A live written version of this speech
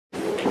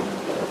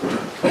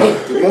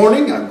Good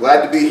morning. I'm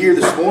glad to be here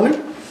this morning.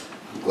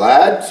 I'm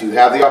glad to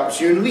have the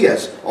opportunity,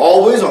 as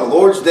always on the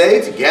Lord's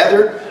Day, to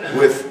gather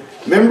with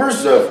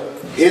members of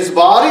His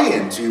body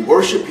and to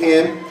worship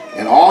Him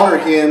and honor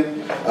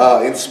Him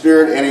in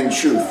spirit and in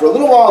truth. For a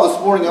little while this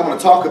morning, I'm going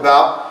to talk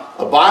about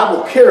a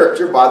Bible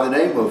character by the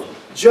name of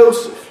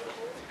Joseph.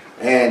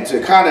 And to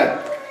kind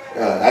of,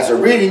 as a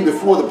reading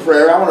before the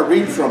prayer, I want to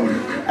read from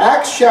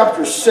Acts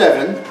chapter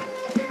 7.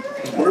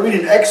 I want to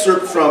read an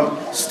excerpt from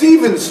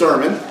Stephen's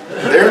sermon,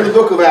 there in the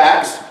book of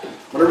Acts.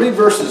 I'm going to read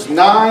verses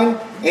 9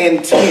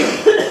 and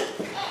 10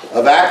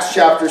 of Acts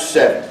chapter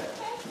 7.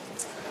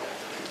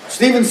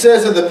 Stephen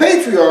says, "And the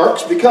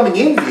patriarchs, becoming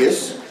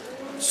envious,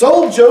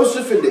 sold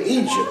Joseph into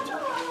Egypt,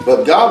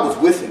 but God was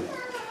with him,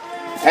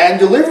 and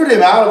delivered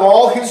him out of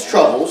all his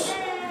troubles,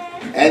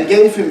 and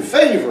gave him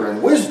favor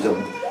and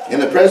wisdom in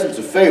the presence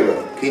of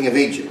Pharaoh, king of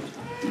Egypt.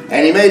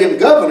 And he made him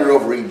governor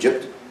over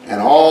Egypt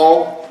and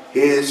all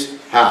his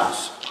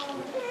house."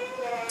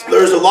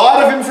 There's a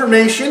lot of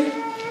information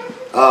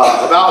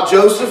about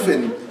Joseph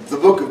in the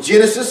book of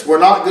Genesis. We're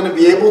not going to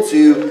be able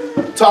to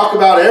talk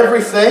about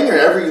everything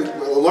or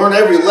learn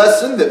every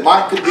lesson that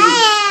could be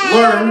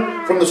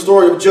learned from the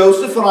story of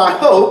Joseph. And I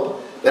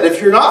hope that if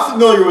you're not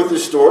familiar with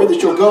this story,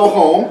 that you'll go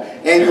home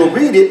and you'll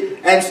read it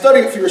and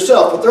study it for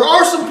yourself. But there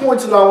are some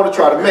points that I want to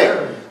try to make.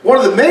 One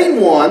of the main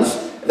ones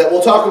that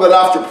we'll talk about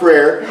after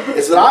prayer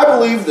is that I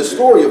believe the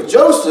story of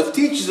Joseph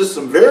teaches us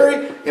some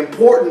very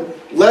important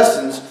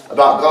lessons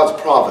about God's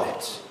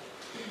providence.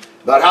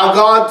 About how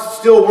God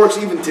still works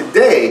even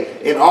today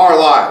in our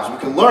lives. We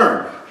can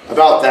learn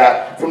about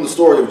that from the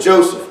story of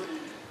Joseph.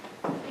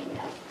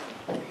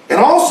 And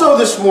also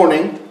this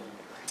morning,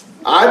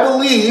 I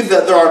believe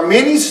that there are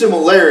many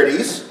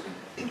similarities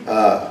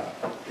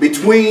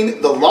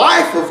between the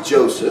life of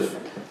Joseph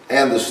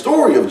and the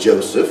story of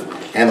Joseph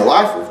and the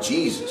life of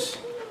Jesus.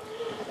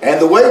 And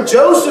the way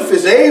Joseph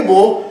is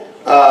able,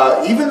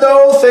 even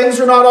though things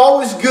are not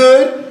always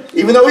good,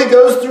 even though he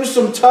goes through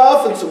some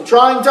tough and some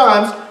trying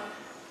times,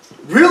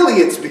 really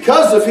it's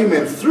because of him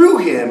and through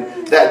him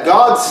that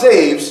God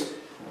saves,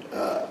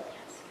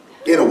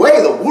 in a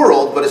way, the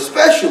world, but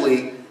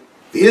especially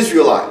the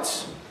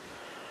Israelites.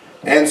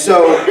 And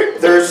so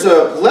there's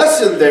a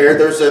lesson there,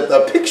 there's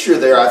a picture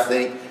there, I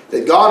think,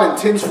 that God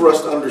intends for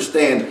us to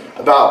understand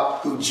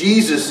about who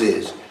Jesus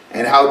is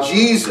and how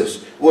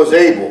Jesus was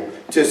able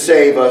to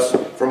save us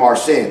from our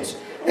sins.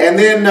 And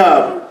then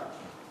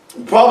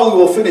probably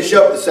we'll finish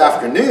up this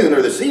afternoon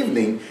or this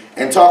evening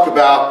and talk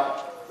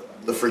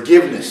about the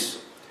forgiveness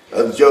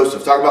of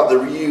Joseph. Talk about the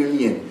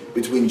reunion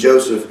between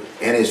Joseph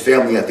and his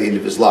family at the end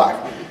of his life.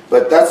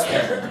 But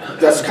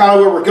that's kind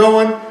of where we're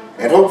going.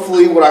 And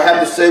hopefully what I have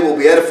to say will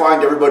be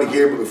edifying to everybody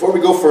here. But before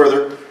we go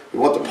further, we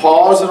want to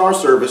pause in our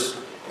service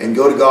and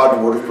go to God in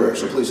a word of prayer.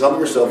 So please humble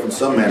yourself in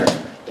some manner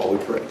while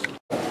we pray.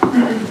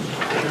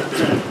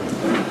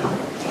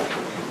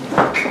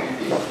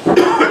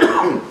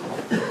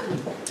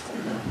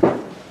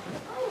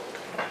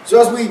 So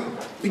as we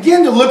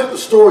begin to look at the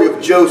story of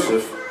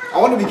Joseph,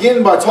 I want to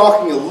begin by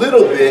talking a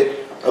little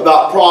bit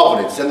about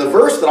providence. And the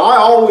verse that I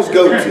always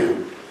go to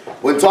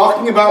when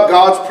talking about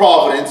God's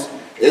providence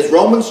is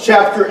Romans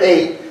chapter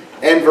 8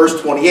 and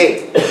verse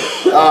 28.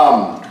 There's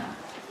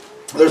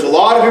a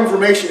lot of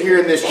information here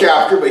in this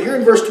chapter, but here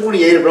in verse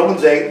 28 of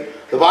Romans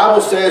 8, the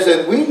Bible says,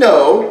 "And we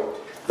know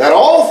that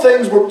all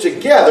things work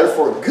together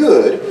for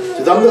good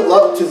to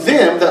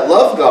them that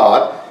love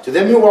God, to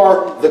them who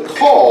are the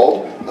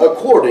called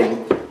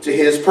according to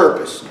His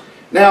purpose."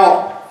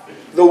 Now,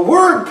 the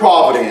word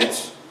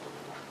providence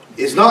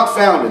is not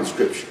found in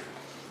Scripture.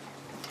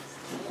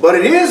 But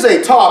it is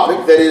a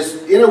topic that is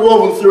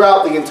interwoven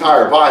throughout the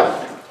entire Bible.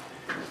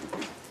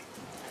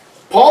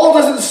 Paul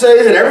doesn't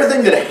say that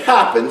everything that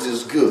happens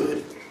is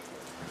good,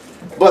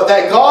 but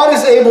that God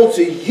is able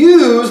to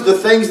use the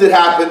things that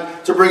happen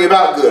to bring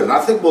about good. And I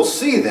think we'll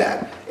see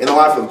that in the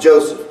life of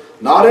Joseph.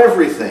 Not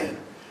everything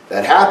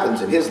that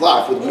happens in his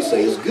life would we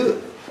say is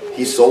good.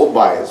 He's sold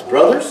by his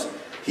brothers.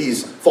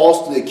 He's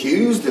falsely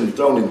accused and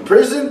thrown in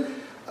prison.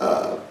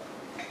 A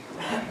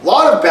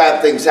lot of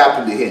bad things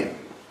happen to him.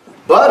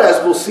 But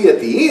as we'll see at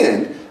the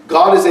end,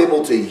 God is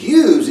able to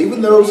use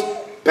even those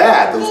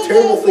bad, those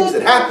terrible things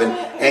that happen,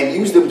 and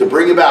use them to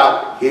bring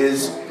about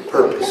His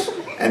purpose.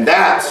 And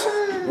that's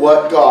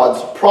what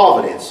God's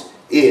providence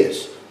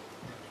is.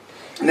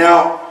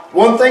 Now,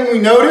 one thing we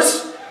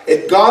notice,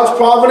 is God's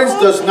providence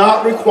does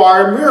not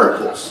require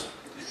miracles.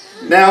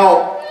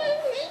 Now,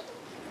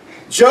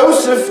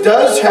 Joseph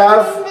does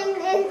have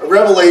a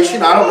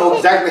revelation. I don't know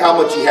exactly how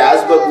much he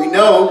has, but we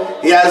know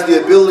he has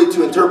the ability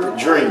to interpret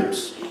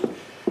dreams.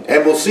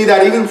 And we'll see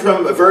that even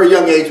from a very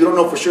young age. We don't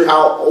know for sure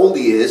how old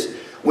he is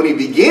when he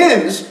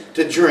begins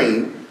to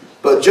dream.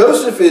 But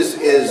Joseph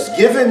is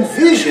given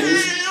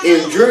visions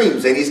in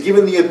dreams. And he's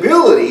given the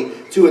ability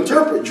to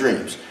interpret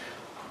dreams.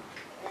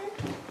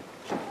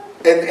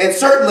 And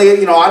certainly,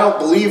 I don't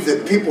believe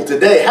that people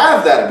today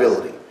have that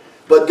ability.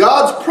 But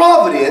God's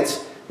providence,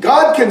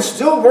 God can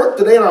still work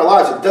today in our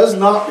lives. It does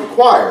not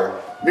require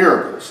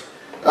miracles.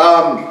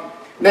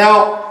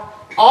 Now,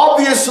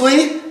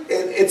 obviously,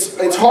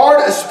 it's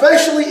hard,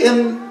 especially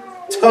in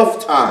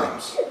tough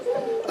times.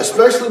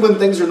 Especially when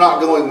things are not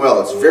going well.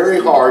 It's very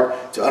hard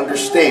to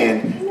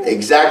understand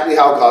exactly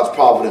how God's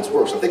providence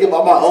works. I think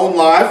about my own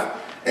life,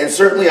 and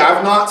certainly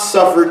I've not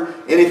suffered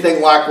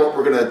anything like what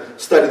we're going to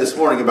study this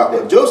morning about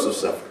what Joseph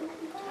suffered.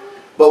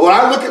 But when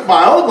I look at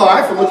my own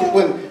life and look at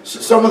when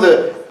some of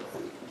the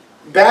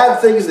bad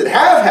things that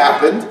have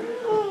happened,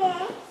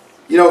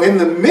 you know, in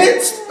the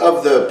midst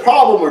of the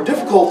problem or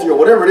difficulty or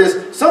whatever it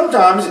is,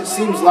 sometimes it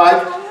seems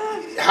like,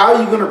 how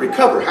are you going to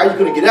recover? How are you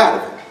going to get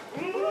out of it?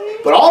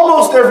 But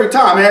almost every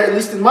time, at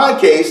least in my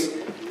case,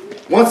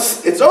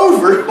 once it's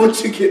over,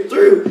 once you get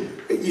through,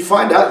 you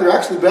find out you're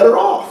actually better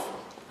off.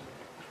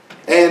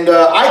 And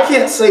I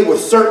can't say with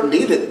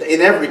certainty that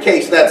in every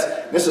case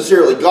that's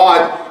necessarily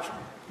God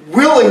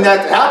willing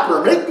that to happen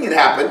or making it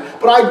happen,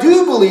 but I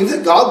do believe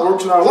that God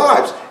works in our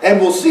lives. And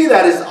we'll see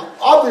that is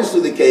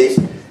obviously the case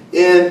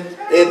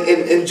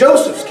in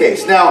Joseph's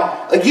case.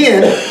 Now,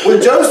 again,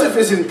 when Joseph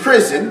is in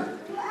prison,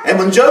 and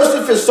when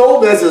Joseph is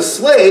sold as a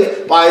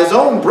slave by his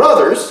own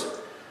brothers,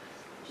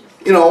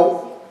 you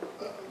know,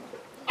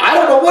 I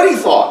don't know what he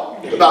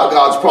thought about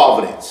God's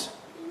providence.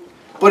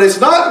 But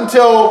it's not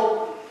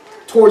until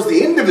towards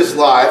the end of his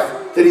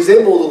life that he's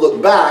able to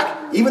look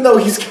back, even though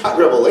he's got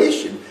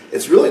revelation.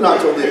 It's really not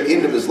until the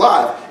end of his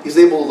life he's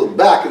able to look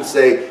back and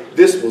say,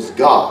 this was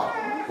God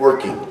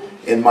working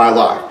in my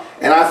life.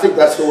 And I think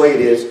that's the way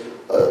it is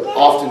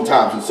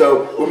oftentimes. And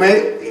so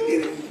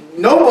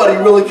nobody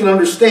really can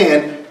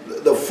understand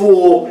the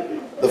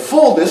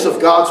fullness of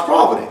God's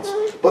providence.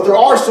 But there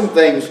are some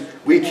things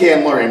we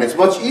can learn. And it's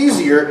much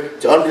easier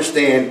to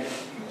understand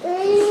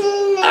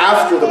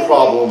after the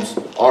problems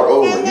are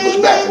over. You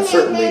look back, and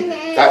certainly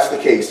that's the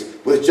case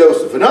with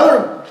Joseph.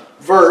 Another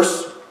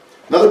verse,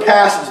 another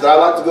passage that I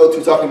like to go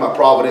to talking about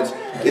providence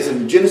is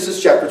in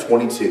Genesis chapter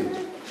 22.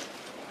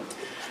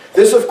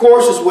 This, of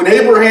course, is when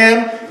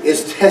Abraham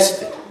is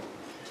tested.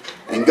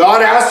 And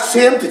God asks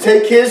him to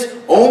take his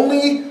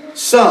only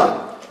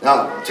son.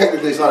 Now,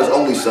 technically it's not his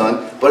only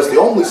son, but it's the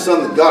only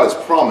son that God has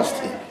promised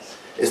him.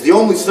 It's the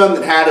only son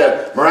that had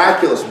a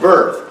miraculous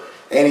birth.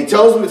 And he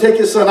tells him to take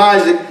his son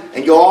Isaac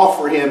and go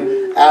offer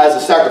him as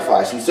a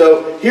sacrifice. And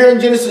so here in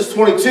Genesis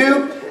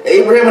 22,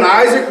 Abraham and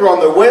Isaac are on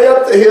their way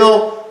up the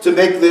hill to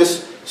make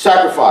this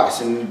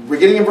sacrifice. And we're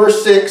getting in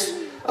verse 6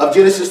 of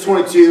Genesis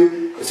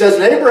 22. It says,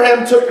 and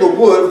Abraham took the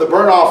wood of the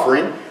burnt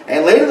offering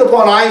and laid it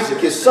upon Isaac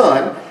his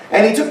son,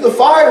 and he took the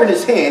fire in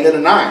his hand and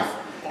a knife.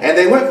 And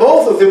they went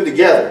both of them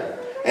together.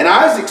 And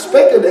Isaac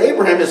spake unto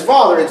Abraham his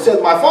father and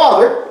said, my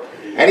father.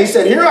 And he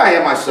said, here I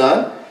am, my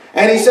son.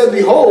 And he said,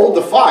 behold,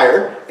 the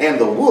fire and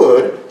the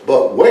wood,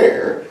 but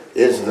where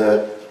is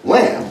the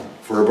lamb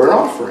for a burnt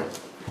offering?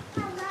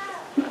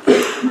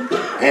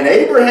 And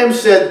Abraham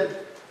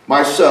said,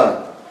 my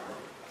son,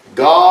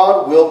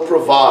 God will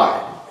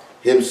provide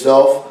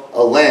himself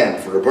a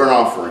lamb for a burnt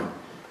offering.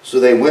 So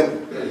they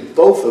went,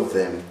 both of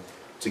them,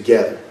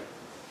 together.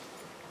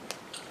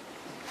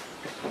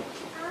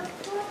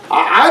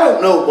 I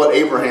don't know what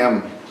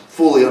Abraham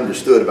fully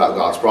understood about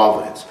God's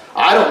providence.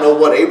 I don't know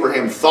what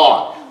Abraham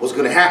thought was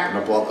going to happen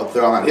up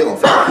there on that hill. In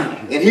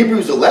fact, in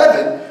Hebrews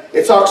 11,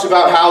 it talks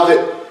about how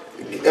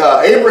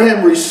that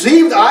Abraham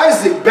received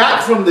Isaac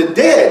back from the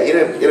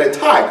dead in a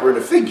type or in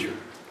a figure.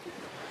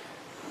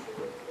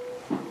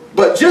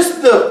 But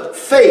just the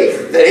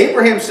faith that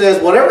Abraham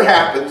says, whatever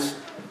happens,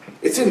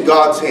 it's in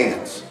God's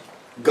hands.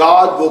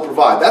 God will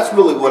provide. That's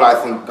really what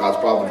I think God's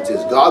providence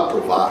is. God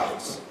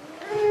provides.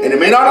 And it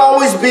may not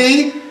always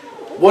be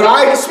what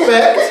I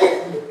expect.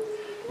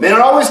 May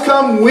not always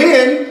come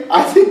when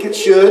I think it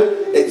should.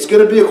 It's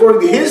going to be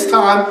according to His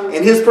time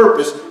and His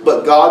purpose,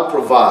 but God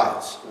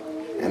provides.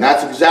 And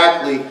that's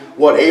exactly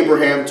what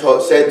Abraham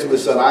said to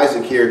his son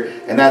Isaac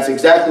here, and that's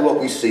exactly what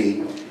we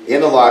see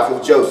in the life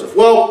of Joseph.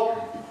 Well,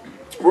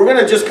 we're going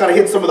to just kind of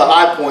hit some of the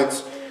high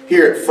points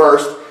here at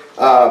first.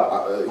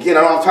 Again,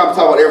 I don't have time to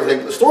talk about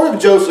everything. The story of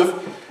Joseph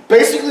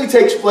basically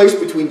takes place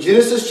between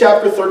Genesis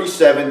chapter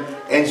 37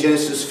 and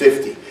Genesis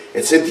 50.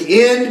 It's at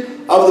the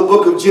end of the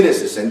book of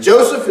Genesis. And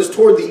Joseph is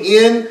toward the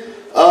end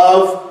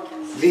of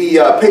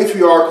the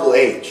patriarchal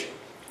age.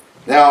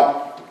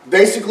 Now,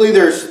 basically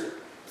there's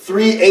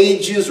 3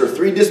 ages or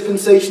 3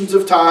 dispensations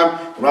of time.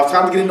 We don't have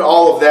time to get into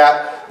all of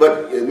that.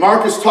 But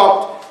Marcus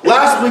talked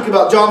last week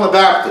about John the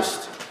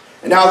Baptist.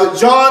 And how that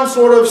John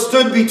sort of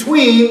stood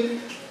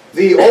between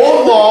the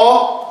old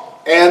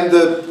law and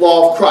the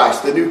law of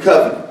Christ, the new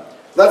covenant.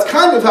 That's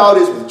kind of how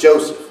it is with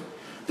Joseph.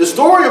 The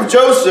story of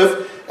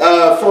Joseph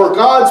for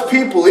God's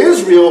people,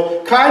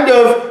 Israel, kind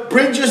of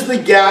bridges the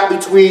gap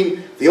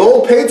between the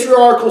old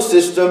patriarchal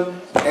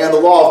system and the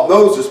law of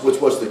Moses, which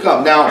was to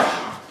come. Now,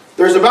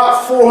 there's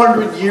about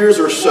 400 years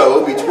or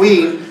so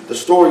between the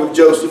story of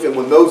Joseph and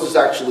when Moses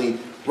actually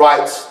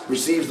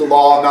receives the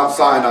law on Mount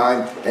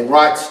Sinai and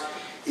writes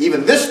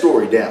even this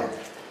story down.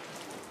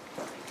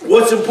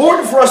 What's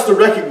important for us to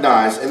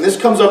recognize, and this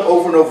comes up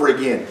over and over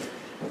again,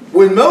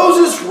 when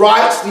Moses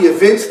writes the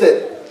events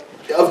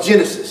of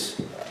Genesis,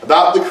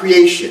 about the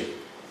creation,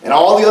 and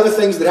all the other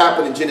things that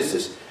happen in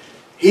Genesis,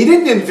 he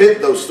didn't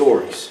invent those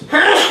stories.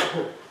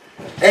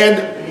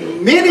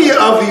 And many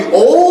of the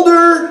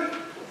older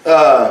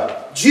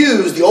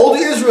Jews, the older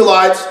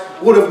Israelites,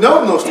 would have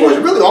known those stories.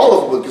 Really all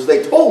of them would, because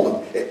they told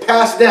them. It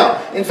passed down.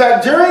 In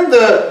fact, during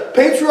the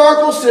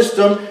patriarchal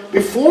system,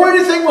 before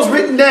anything was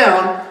written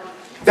down,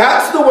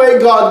 that's the way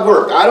God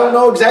worked. I don't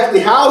know exactly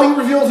how he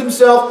revealed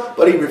himself,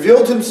 but he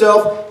revealed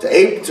himself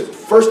to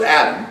first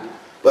Adam.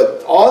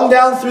 But on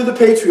down through the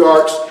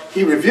patriarchs,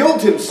 he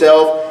revealed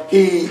himself,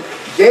 he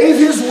gave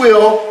his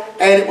will,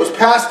 and it was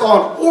passed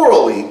on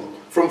orally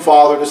from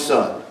father to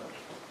son.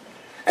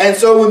 And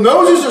so when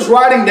Moses is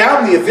writing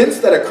down the events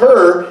that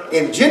occur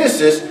in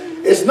Genesis,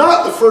 it's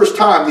not the first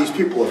time these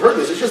people have heard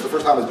this, it's just the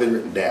first time it's been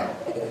written down.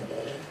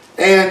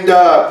 And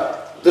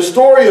the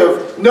story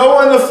of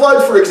Noah and the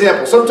flood, for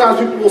example, sometimes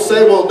people will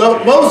say, well,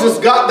 no, Moses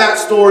got that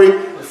story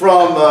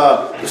from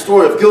the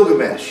story of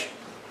Gilgamesh.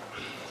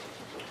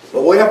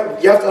 But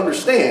you have to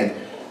understand,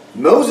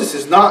 this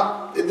is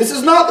not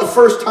the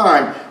first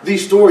time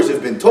these stories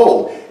have been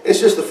told. It's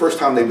just the first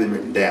time they've been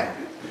written down.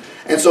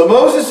 And so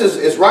Moses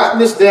is writing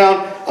this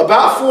down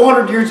about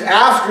 400 years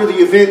after the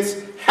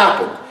events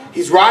happened.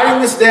 He's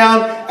writing this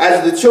down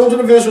as the children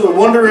of Israel are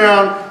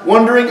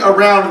wandering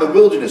around in the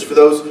wilderness for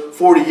those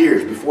 40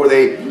 years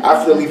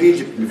after they leave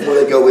Egypt, before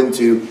they go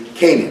into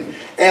Canaan.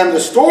 And the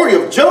story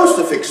of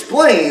Joseph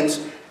explains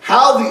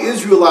how the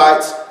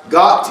Israelites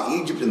got to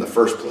Egypt in the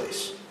first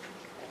place.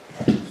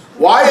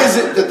 Why is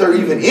it that they're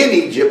even in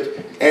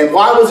Egypt, and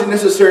why was it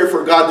necessary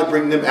for God to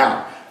bring them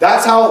out?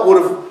 That's how it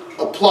would have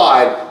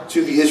applied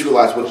to the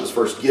Israelites when it was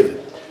first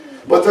given.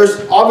 But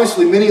there's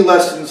obviously many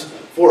lessons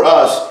for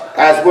us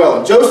as well.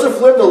 And Joseph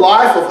lived a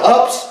life of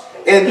ups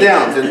and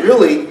downs, and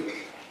really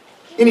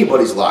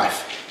anybody's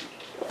life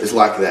is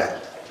like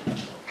that.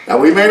 Now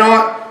we may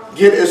not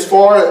get as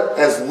far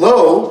as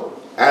low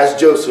as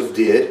Joseph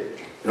did.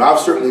 I've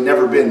certainly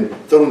never been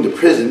thrown into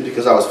prison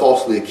because I was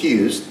falsely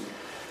accused,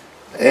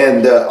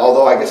 and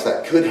although I guess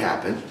that could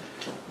happen,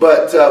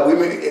 but we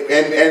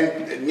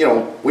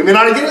may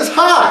not get as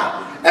high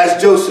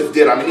as Joseph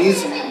did. I mean,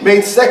 he's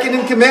made second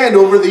in command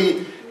over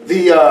the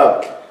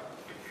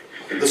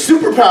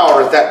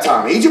superpower at that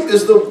time. Egypt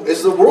is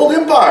the world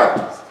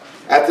empire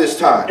at this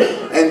time.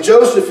 And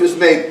Joseph is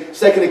made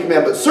second in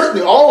command. But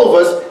certainly all of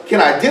us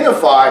can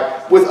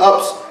identify with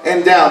ups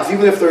and downs,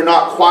 even if they're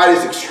not quite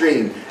as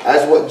extreme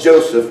as what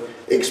Joseph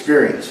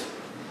experienced.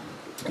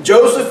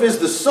 Joseph is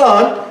the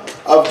son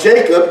of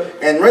Jacob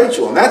and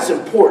Rachel. And that's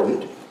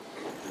important,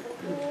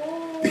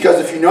 because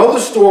if you know the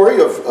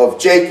story of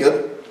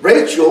Jacob,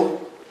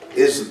 Rachel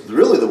is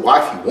really the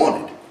wife he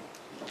wanted.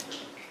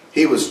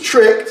 He was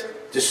tricked,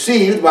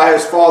 deceived by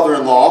his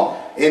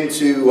father-in-law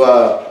into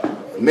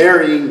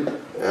marrying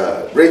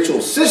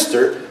Rachel's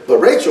sister, but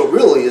Rachel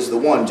really is the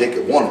one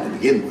Jacob wanted to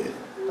begin with.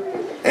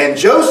 And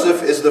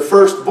Joseph is the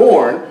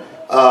firstborn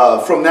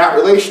from that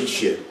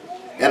relationship.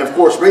 And of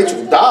course,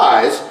 Rachel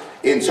dies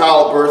in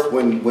childbirth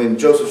when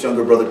Joseph's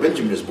younger brother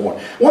Benjamin is born.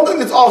 One thing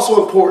that's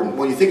also important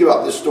when you think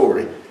about this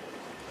story,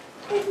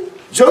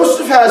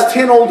 Joseph has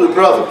 10 older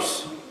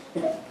brothers,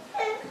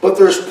 but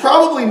there's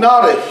probably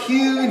not a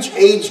huge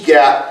age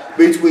gap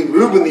between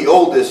Reuben, the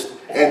oldest,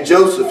 and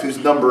Joseph, who's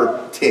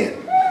number 10.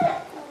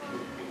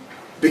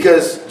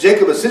 Because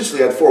Jacob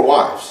essentially had 4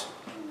 wives.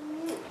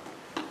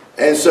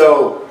 And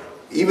so,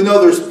 even though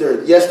there's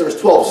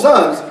 12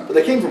 sons, but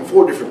they came from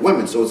 4 different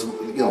women. So it's,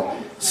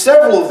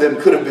 several of them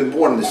could have been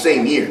born in the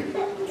same year.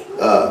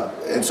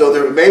 And so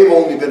there may have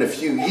only been a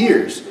few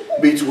years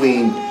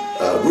between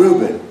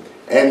Reuben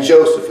and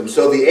Joseph. And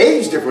so the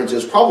age difference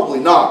is probably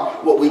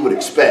not what we would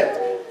expect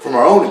from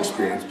our own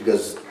experience,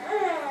 because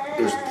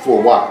there's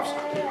 4 wives.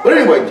 But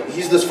anyway,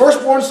 he's this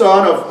firstborn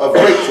son of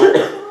Rachel,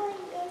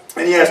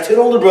 and he has 10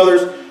 older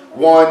brothers,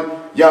 1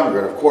 younger.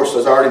 And of course,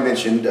 as I already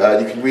mentioned,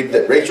 you can read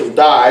that Rachel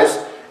dies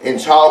in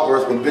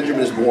childbirth when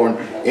Benjamin is born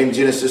in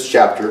Genesis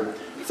chapter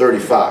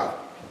 35.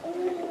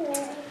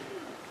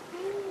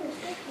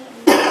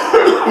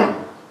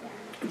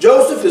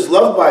 Joseph is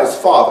loved by his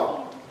father.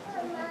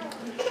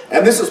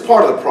 And this is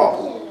part of the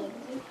problem.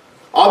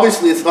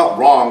 Obviously, it's not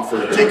wrong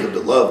for Jacob to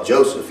love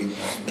Joseph.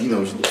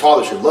 The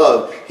father should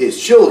love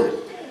his children.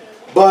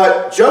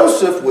 But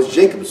Joseph was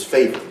Jacob's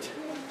favorite.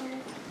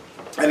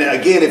 And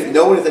again, if you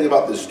know anything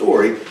about this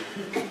story,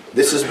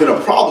 this has been a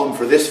problem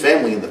for this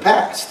family in the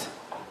past.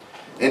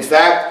 In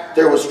fact,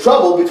 there was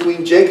trouble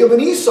between Jacob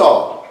and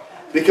Esau,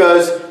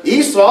 because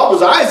Esau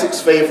was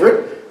Isaac's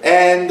favorite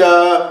and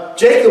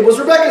Jacob was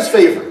Rebekah's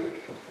favorite.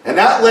 And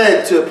that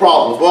led to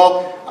problems.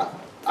 Well,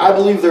 I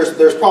believe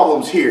there's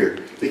problems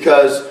here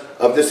because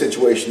of this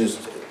situation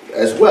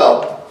as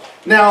well.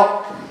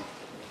 Now,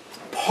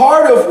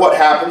 part of what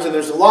happens, and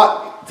there's a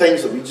lot of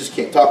things that we just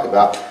can't talk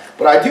about,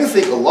 but I do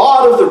think a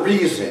lot of the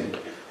reason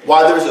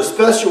why there's a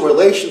special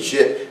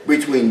relationship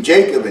between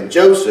Jacob and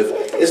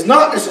Joseph is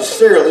not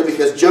necessarily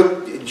because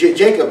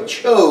Jacob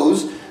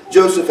chose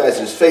Joseph as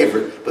his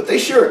favorite, but they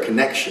share a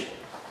connection.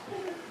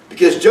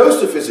 Because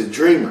Joseph is a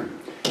dreamer,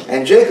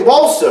 and Jacob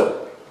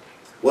also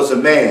was a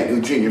man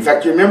who dreamed. In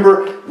fact, you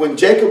remember when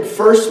Jacob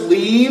first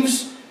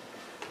leaves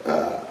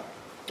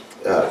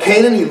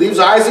Canaan. He leaves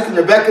Isaac and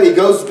Rebekah. He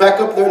goes back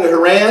up there to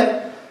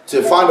Haran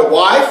to find a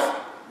wife.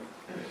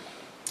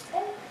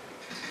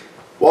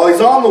 While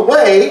he's on the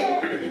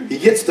way, he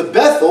gets to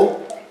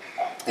Bethel,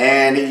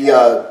 and he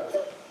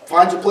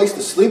finds a place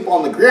to sleep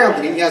on the ground,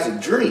 and he has a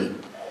dream.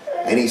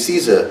 And he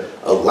sees a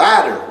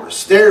ladder or a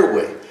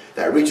stairway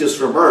that reaches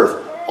from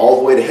earth all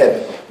the way to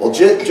heaven. Well,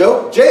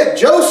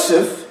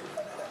 Joseph,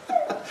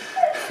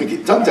 I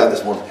get tongue-tied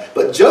this morning,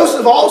 but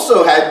Joseph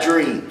also had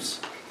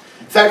dreams.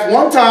 In fact,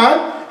 one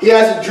time, he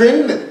has a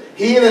dream that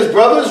he and his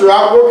brothers are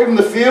out working in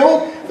the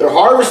field. They're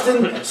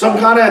harvesting some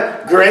kind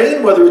of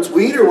grain, whether it's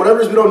wheat or whatever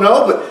it is, we don't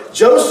know. But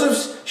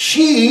Joseph's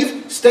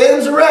sheave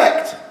stands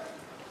erect.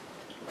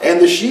 And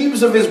the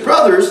sheaves of his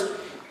brothers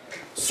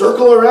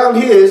circle around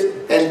his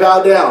and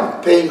bow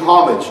down, paying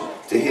homage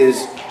to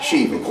his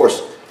sheaf. Of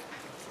course,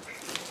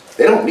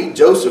 they don't need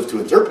Joseph to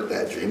interpret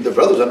that dream. The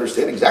brothers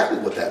understand exactly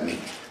what that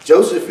means.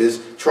 Joseph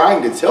is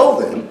trying to tell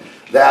them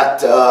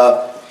that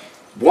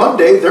one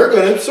day they're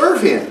going to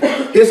serve him.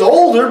 His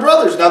older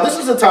brothers. Now, this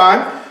is a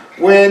time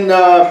when,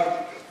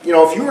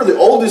 if you were the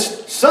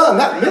oldest son,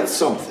 that meant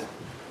something.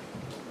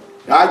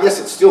 Now, I guess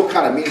it still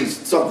kind of means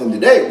something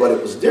today, but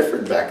it was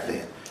different back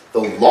then.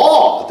 The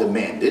law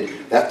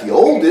demanded that the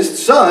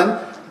oldest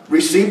son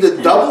received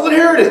a double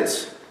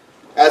inheritance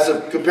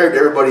compared to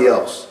everybody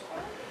else.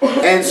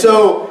 And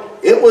so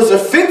it was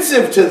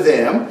offensive to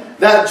them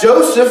that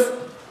Joseph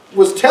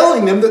was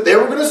telling them that they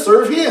were going to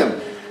serve him.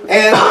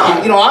 And,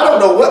 I don't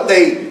know what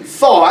they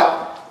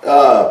thought.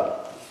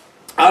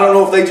 I don't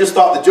know if they just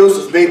thought that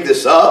Joseph made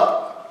this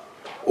up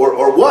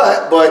or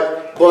what,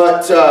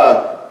 but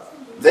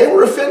they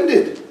were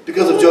offended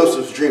because of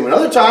Joseph's dream.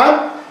 Another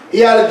time, he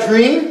had a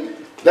dream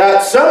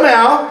that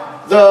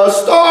somehow the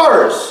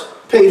stars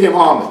paid him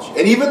homage.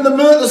 And even the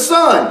moon, the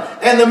sun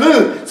and the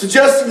moon,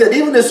 suggesting that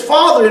even his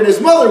father and his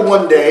mother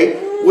one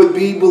day would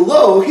be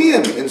below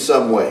him in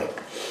some way.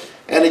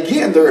 And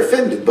again, they're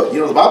offended. But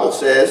the Bible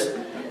says,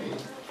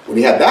 when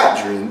he had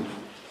that dream,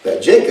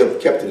 that Jacob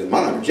kept it in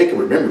mind, or Jacob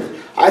remembered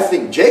it. I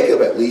think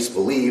Jacob at least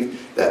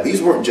believed that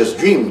these weren't just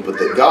dreams, but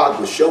that God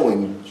was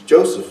showing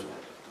Joseph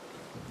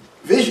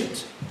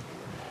visions.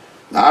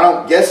 Now, I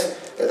don't guess,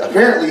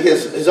 apparently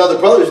his other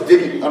brothers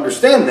didn't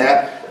understand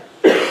that,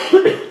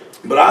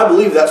 but I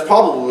believe that's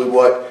probably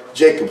what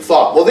Jacob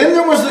thought. Well, then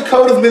there was the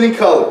coat of many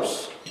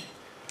colors.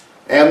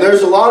 And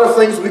there's a lot of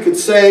things we could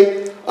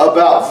say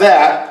about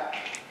that.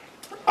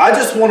 I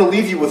just want to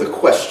leave you with a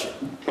question.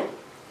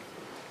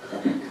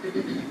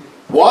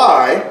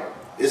 Why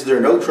is there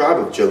no tribe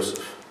of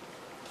Joseph?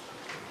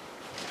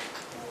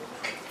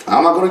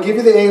 I'm not going to give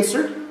you the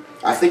answer.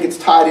 I think it's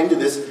tied into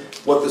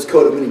what this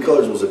coat of many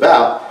colors was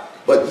about.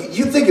 But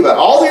you think about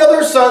all the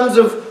other sons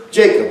of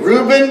Jacob.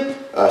 Reuben,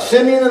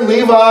 Simeon and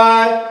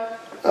Levi,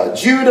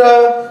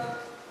 Judah.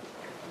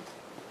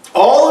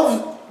 All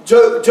of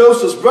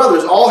Joseph's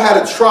brothers all had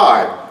a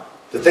tribe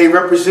that they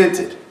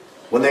represented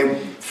when they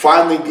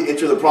finally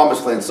enter the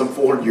promised land some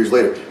 400 years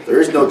later. There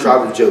is no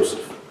tribe of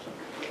Joseph.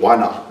 Why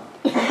not?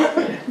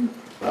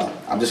 Well,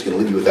 I'm just going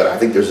to leave you with that. I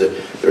think there's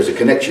a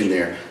connection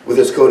there with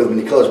this coat of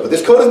many colors. But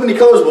this coat of many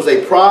colors was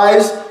a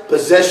prized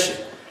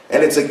possession.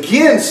 And it's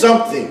again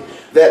something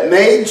that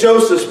made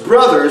Joseph's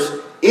brothers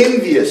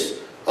envious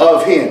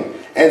of him.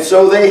 And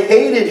so they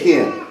hated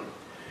him.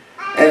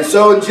 And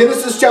so in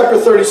Genesis chapter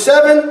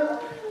 37,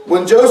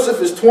 when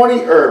Joseph is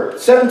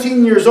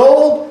 17 years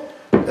old,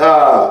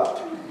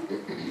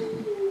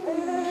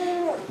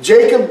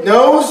 Jacob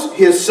knows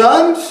his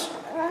sons.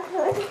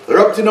 They're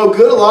up to no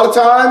good a lot of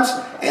times.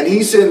 And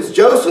he sends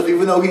Joseph,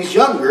 even though he's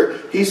younger,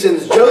 he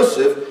sends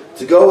Joseph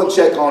to go and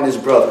check on his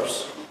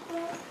brothers.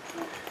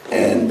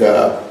 And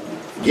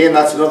again,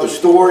 that's another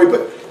story,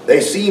 but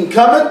they see him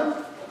coming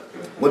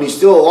when he's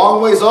still a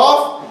long ways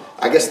off.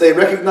 I guess they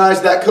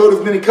recognize that coat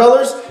of many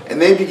colors,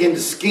 and they begin to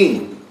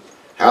scheme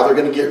how they're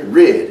going to get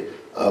rid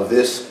of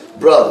this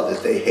brother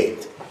that they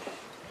hate.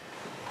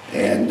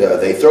 And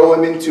they throw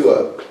him into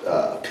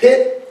a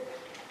pit,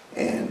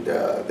 and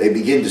they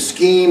begin to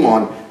scheme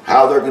on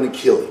how they're going to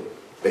kill him,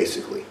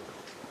 basically.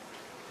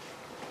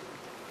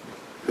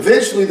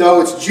 Eventually,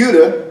 though, it's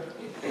Judah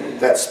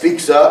that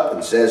speaks up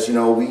and says, we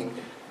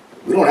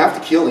don't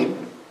have to kill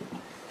him.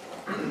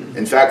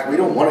 In fact, we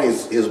don't want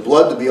his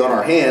blood to be on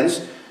our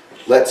hands.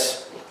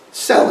 Let's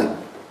sell him.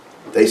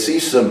 They see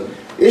some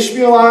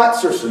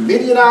Ishmaelites or some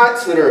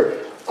Midianites that are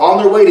on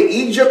their way to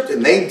Egypt,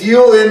 and they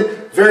deal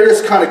in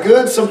various kind of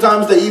goods.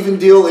 Sometimes they even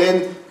deal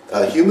in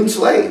human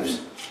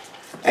slaves.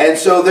 And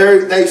so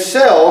they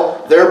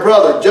sell their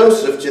brother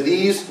Joseph to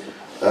these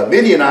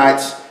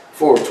Midianites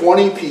for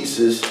 20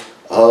 pieces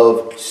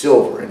of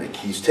silver. And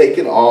he's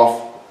taken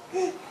off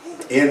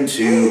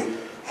into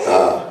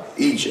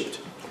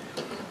Egypt.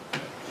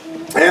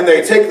 And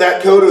they take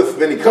that coat of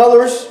many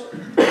colors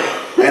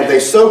and they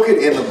soak it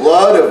in the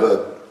blood of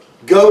a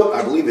goat,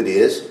 I believe it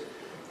is,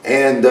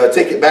 and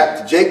take it back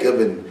to Jacob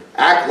and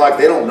act like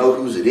they don't know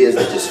whose it is.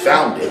 They just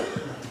found it.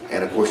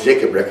 And of course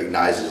Jacob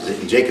recognizes it,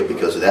 and Jacob,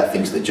 because of that,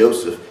 thinks that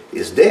Joseph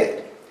is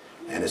dead.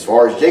 And as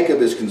far as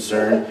Jacob is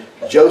concerned,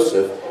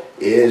 Joseph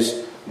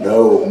is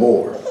no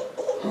more.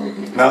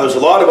 Now there's a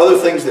lot of other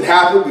things that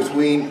happen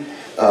between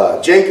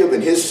Jacob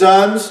and his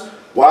sons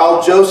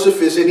while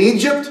Joseph is in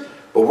Egypt,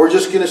 but we're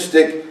just going to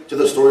stick to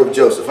the story of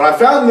Joseph. And I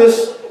found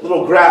this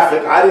little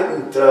graphic. I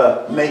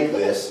didn't make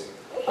this.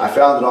 I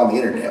found it on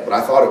the internet, but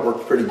I thought it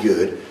worked pretty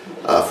good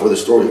for the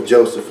story of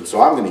Joseph, and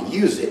so I'm going to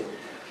use it.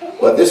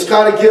 But this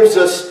kind of gives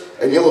us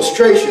an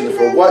illustration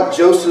for what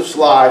Joseph's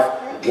life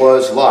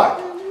was like.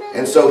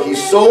 And so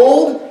he's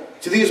sold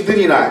to these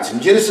Midianites. In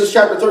Genesis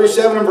chapter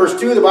 37 and verse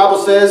 2, the Bible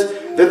says,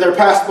 "Then there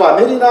passed by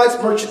Midianites,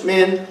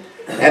 merchantmen,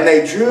 and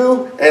they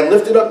drew and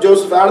lifted up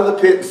Joseph out of the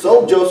pit and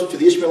sold Joseph to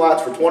the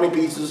Ishmaelites for 20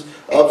 pieces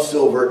of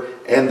silver,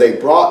 and they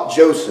brought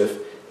Joseph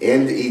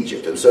into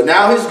Egypt." And so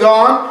now he's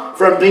gone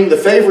from being the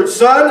favored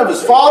son of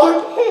his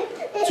father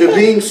to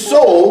being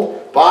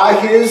sold by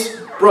his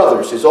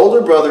brothers, his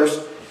older brothers,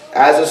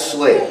 as a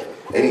slave.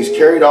 And he's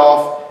carried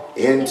off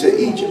into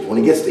Egypt. When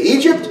he gets to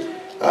Egypt,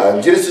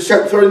 Genesis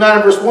chapter 39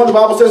 and verse 1, the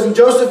Bible says, "And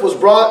Joseph was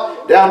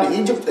brought down to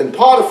Egypt, and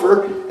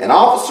Potiphar, an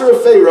officer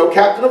of Pharaoh,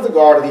 captain of the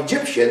guard of the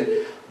Egyptian,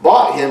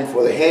 bought him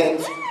of the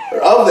hands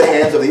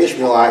of the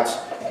Ishmaelites,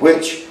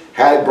 which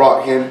had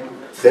brought him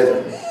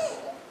thither."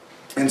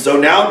 And so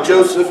now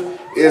Joseph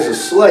is a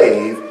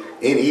slave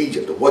in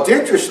Egypt. What's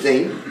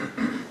interesting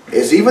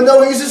is even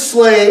though he's a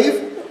slave,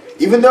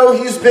 even though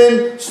he's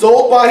been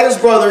sold by his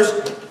brothers,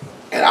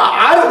 and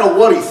I don't know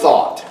what he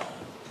thought,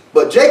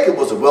 but Jacob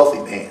was a wealthy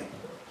man.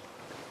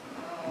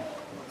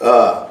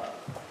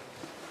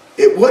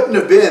 It wouldn't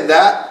have been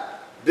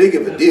that big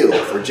of a deal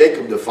for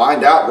Jacob to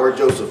find out where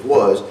Joseph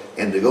was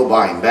and to go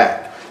buy him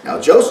back. Now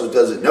Joseph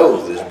doesn't know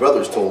that his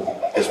brothers told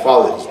his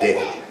father that he's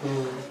dead.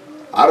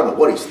 I don't know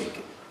what he's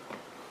thinking.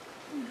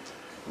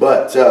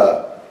 But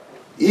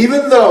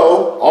even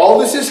though all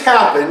this has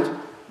happened,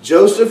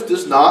 Joseph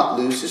does not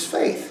lose his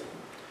faith.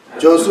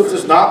 Joseph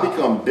does not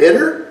become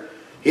bitter.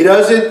 He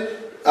doesn't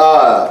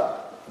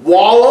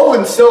wallow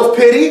in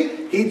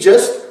self-pity. He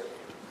just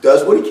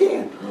does what he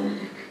can.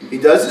 He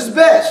does his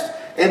best.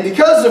 And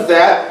because of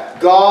that,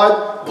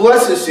 God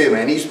blesses him.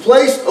 And he's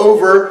placed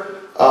over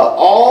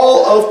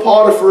all of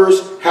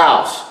Potiphar's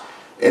house.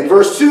 In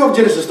verse 2 of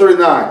Genesis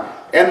 39,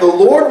 "And the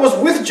Lord was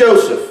with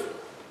Joseph,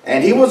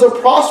 and he was a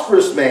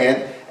prosperous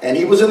man, and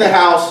he was in the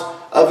house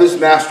of his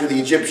master the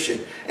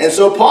Egyptian." And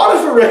so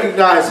Potiphar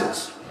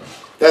recognizes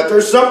that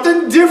there's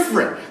something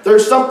different.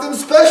 There's something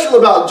special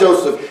about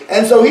Joseph.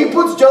 And so he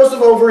puts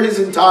Joseph over his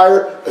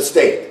entire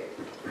estate.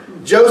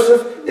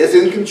 Joseph is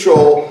in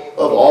control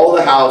of all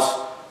the house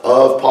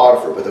of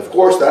Potiphar. But of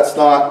course, that's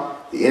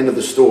not the end of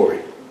the story.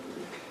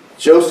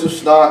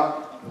 Joseph's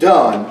not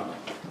done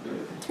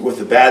with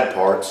the bad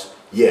parts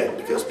yet,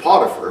 because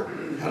Potiphar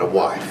had a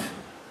wife.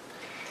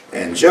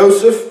 And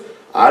Joseph,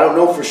 I don't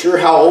know for sure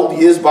how old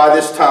he is by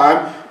this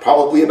time,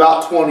 probably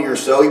about 20 or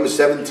so. He was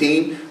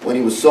 17 when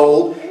he was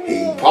sold.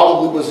 He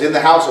probably was in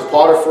the house of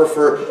Potiphar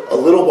for a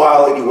little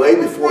while anyway,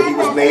 before he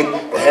was made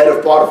the head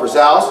of Potiphar's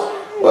house.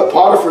 But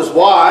Potiphar's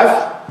wife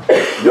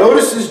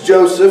notices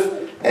Joseph,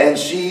 and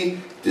she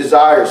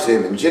desires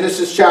him. In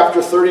Genesis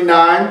chapter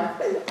 39,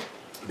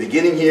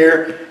 beginning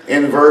here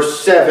in verse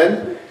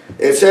 7,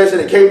 it says,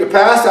 "And it came to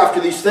pass after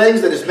these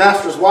things that his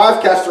master's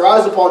wife cast her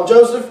eyes upon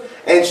Joseph,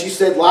 and she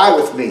said, Lie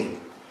with me.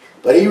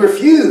 But he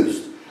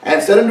refused,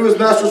 and said unto his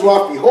master's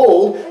wife,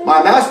 Behold,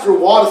 my master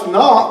wotteth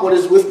not what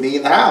is with me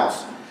in the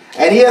house.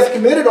 And he hath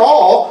committed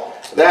all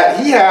that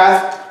he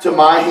hath to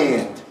my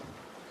hand.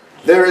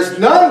 There is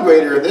none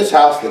greater in this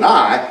house than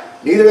I,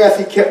 neither hath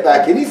he kept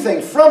back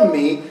anything from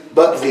me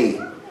but thee,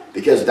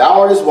 because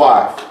thou art his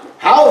wife.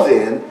 How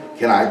then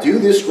can I do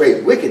this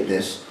great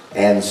wickedness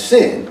and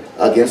sin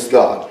against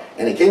God?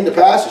 And it came to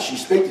pass, as she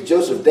spake to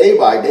Joseph day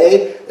by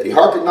day, that he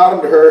hearkened not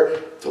unto her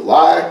to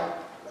lie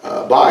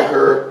by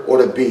her or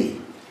to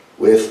be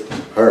with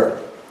her."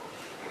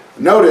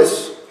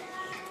 Notice,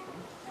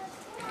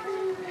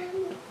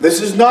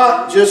 this is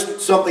not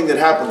just something that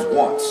happens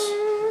once.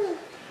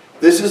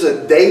 This is a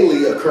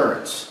daily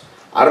occurrence.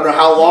 I don't know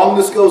how long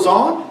this goes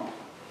on.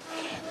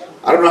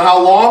 I don't know how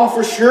long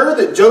for sure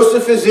that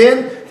Joseph is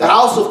in the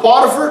house of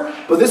Potiphar,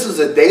 but this is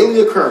a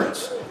daily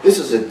occurrence. This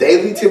is a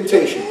daily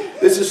temptation.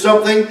 This is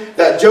something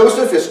that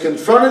Joseph is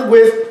confronted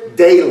with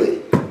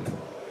daily.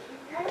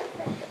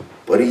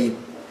 But he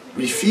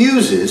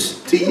refuses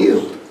to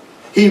yield.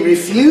 He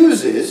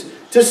refuses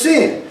to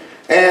sin.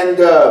 And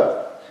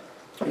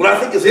what I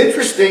think is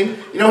interesting,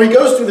 he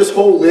goes through this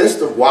whole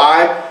list of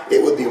why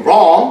it would be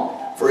wrong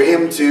for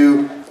him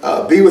to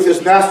be with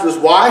his master's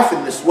wife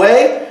in this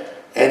way.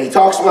 And he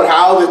talks about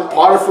how that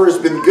Potiphar has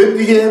been good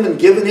to him and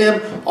given him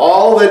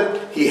all that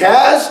he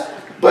has.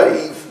 But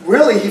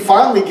he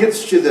finally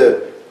gets to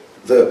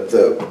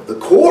the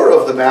core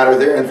of the matter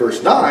there in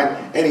verse 9.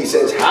 And he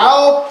says,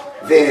 "How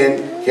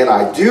then can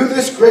I do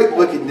this great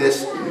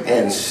wickedness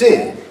and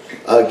sin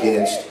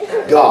against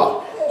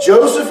God?"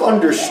 Joseph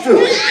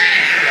understood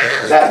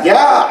that,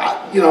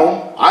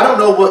 I don't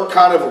know what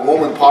kind of a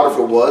woman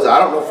Potiphar was. I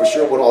don't know for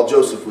sure what all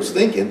Joseph was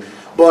thinking.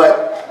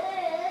 But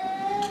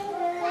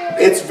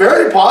it's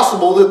very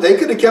possible that they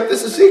could have kept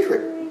this a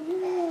secret.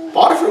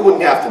 Potiphar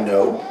wouldn't have to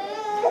know.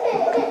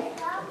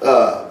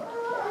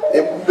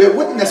 it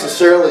wouldn't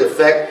necessarily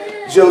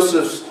affect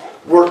Joseph's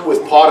work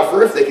with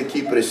Potiphar if they could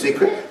keep it a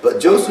secret, but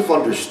Joseph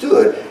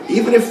understood,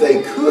 even if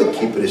they could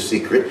keep it a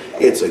secret,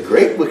 it's a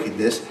great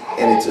wickedness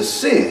and it's a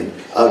sin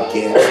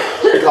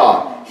against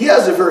God. He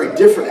has a very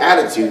different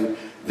attitude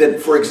than,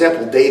 for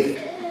example,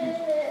 David.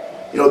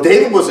 You know,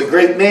 David was a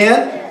great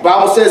man. The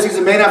Bible says he's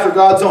a man after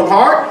God's own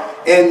heart,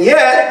 and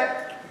yet,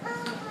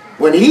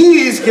 when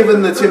he's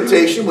given the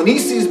temptation, when he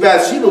sees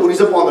Bathsheba, when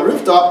he's up on the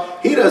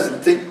rooftop, he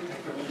doesn't think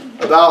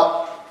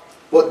about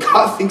what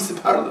God thinks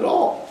about it at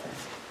all.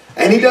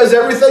 And he does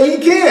everything he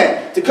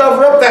can to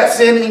cover up that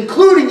sin,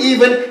 including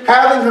even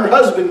having her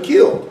husband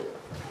killed.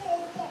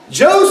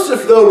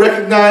 Joseph, though,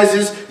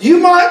 recognizes you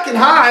might can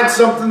hide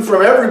something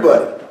from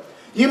everybody.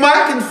 You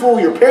might can fool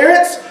your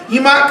parents.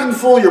 You might can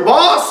fool your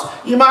boss.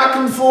 You might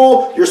can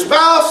fool your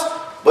spouse.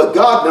 But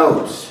God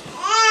knows.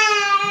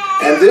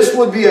 And this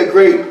would be a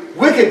great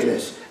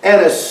wickedness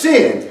and a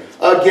sin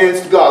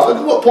against God. Look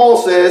at what Paul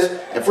says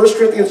in 1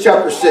 Corinthians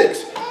chapter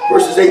 6,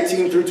 verses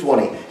 18 through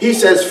 20. He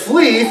says,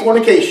 flee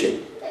fornication.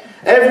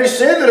 Every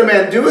sin that a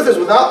man doeth is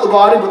without the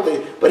body,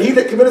 but he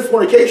that committeth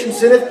fornication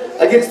sinneth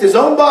against his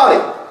own body.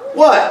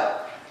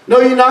 What?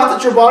 Know ye not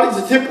that your body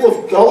is a temple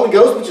of the Holy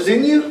Ghost which is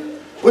in you,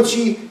 which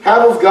ye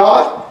have of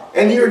God,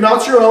 and ye are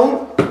not your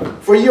own?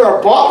 For ye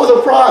are bought with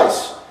a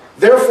price.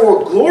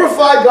 Therefore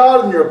glorify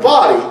God in your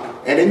body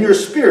and in your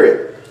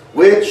spirit,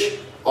 which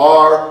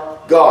are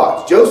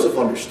God's. Joseph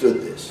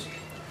understood this.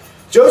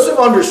 Joseph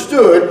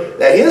understood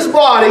that his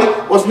body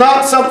was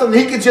not something that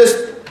he could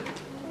just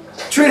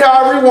treat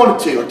however he wanted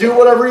to, or do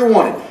whatever he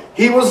wanted.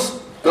 He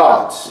was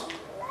God's.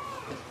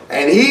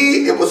 And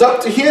it was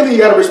up to him. He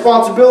had a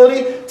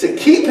responsibility to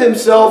keep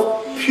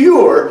himself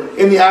pure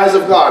in the eyes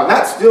of God. And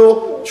that's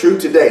still true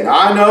today. Now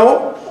I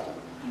know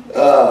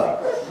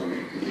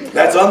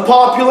that's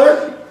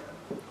unpopular.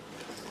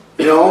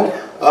 You know,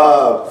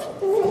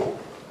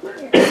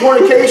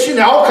 fornication,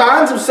 all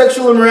kinds of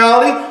sexual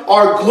immorality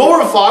are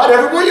glorified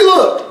everywhere you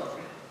look.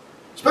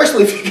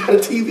 Especially if you've got a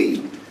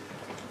TV.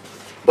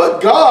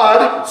 But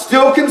God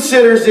still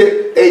considers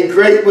it a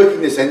great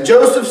wickedness. And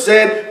Joseph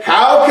said,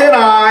 how can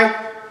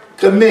I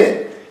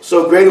commit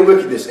so great a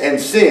wickedness and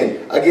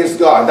sin against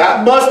God?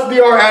 That must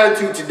be our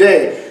attitude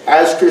today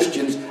as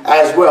Christians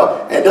as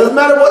well. And it doesn't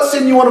matter what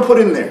sin you want to put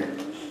in there.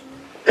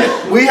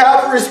 We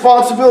have a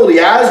responsibility,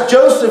 as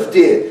Joseph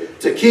did,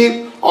 to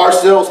keep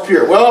ourselves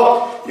pure.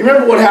 Well, you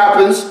remember what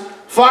happens.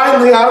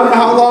 Finally, I don't know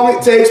how long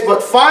it takes,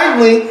 but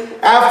finally,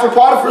 after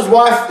Potiphar's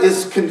wife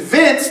is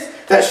convinced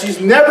that she's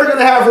never going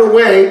to have her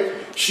way,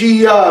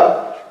 she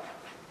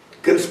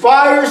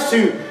conspires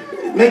to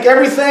make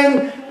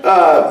everything,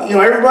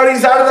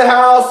 everybody's out of the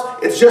house.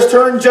 It's just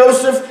her and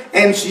Joseph,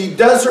 and she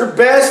does her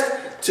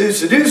best to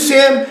seduce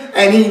him,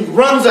 and he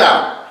runs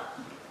out.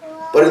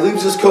 But he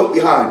leaves his coat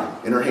behind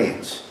in her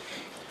hands.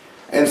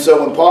 And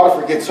so when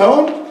Potiphar gets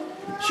home,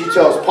 she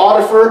tells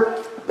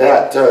Potiphar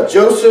that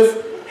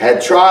Joseph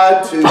had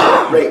tried to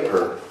rape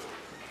her.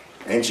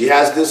 And she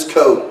has this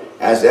coat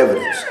as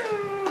evidence.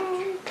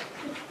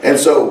 And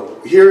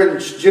so here in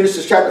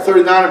Genesis chapter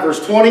 39 and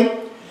verse 20,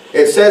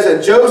 it says,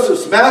 and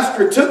Joseph's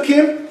master took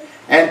him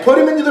and put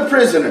him into the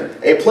prison,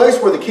 a place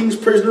where the king's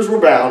prisoners were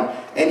bound,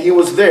 and he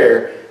was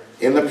there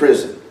in the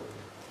prison.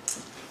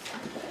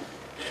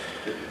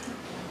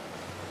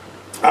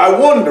 I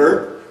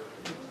wonder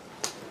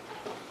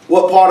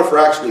what Potiphar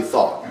actually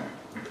thought.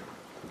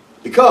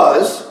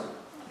 Because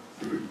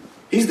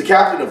he's the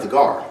captain of the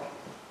guard.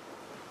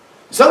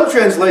 Some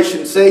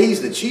translations say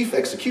he's the chief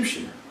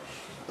executioner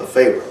of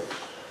Pharaoh.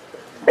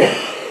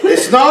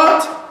 It's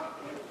not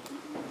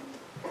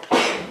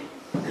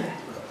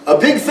a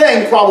big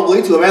thing,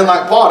 probably, to a man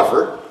like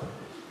Potiphar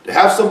to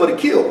have somebody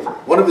killed,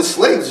 one of his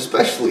slaves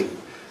especially,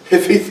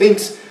 if he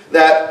thinks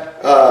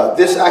that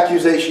this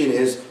accusation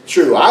is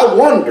true. I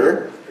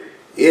wonder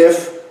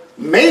if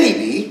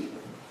maybe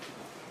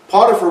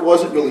Potiphar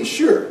wasn't really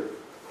sure.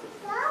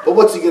 But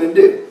what's he going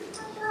to do?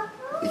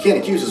 He can't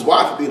accuse his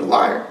wife of being a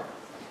liar.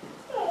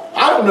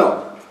 I don't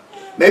know.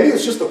 Maybe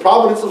it's just the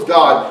providence of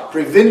God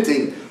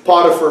preventing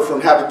Potiphar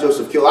from having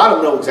Joseph killed. I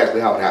don't know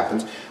exactly how it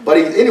happens. But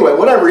anyway,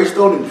 whatever, he's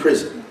thrown in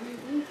prison.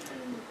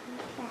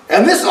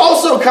 And this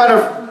also kind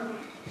of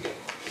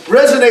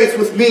resonates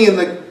with me in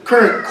the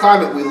current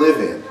climate we live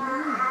in.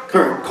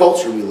 Current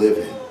culture we live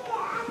in.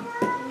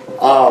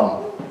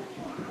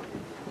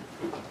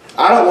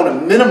 I don't want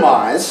to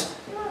minimize,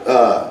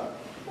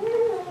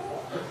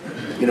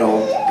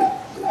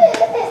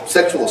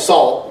 sexual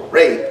assault,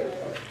 rape.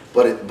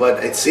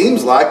 But it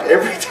seems like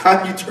every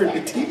time you turn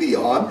the TV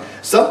on,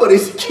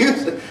 somebody's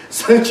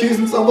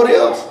accusing somebody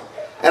else.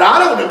 And I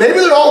don't know, maybe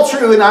they're all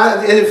true, and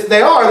if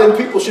they are, then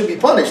people should be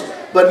punished.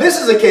 But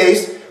this is a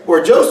case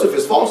where Joseph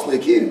is falsely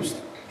accused.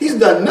 He's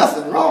done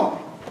nothing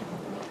wrong.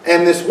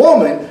 And this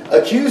woman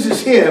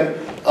accuses him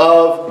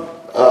of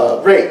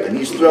rape, and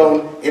he's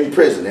thrown in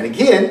prison. And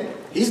again,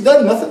 he's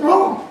done nothing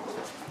wrong.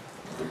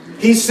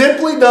 He's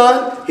simply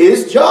done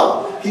his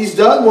job. He's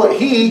done what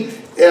he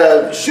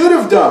should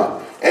have done.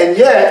 And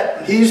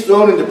yet, he's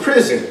thrown into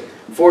prison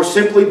for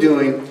simply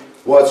doing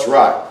what's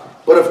right.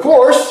 But of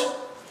course,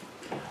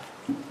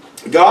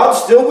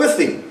 God's still with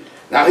him.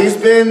 Now he's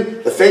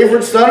been the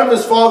favorite son of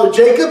his father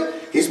Jacob.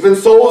 He's been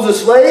sold as a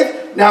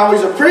slave. Now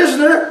he's a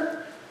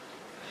prisoner.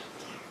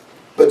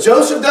 But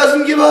Joseph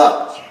doesn't give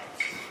up.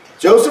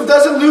 Joseph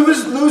doesn't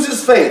lose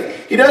his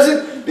faith. He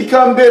doesn't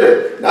become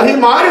bitter. Now he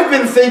might have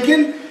been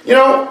thinking, you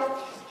know,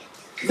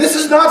 this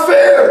is not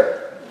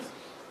fair.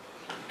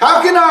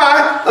 How can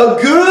I,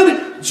 a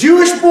good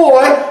Jewish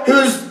boy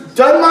who's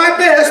done my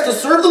best to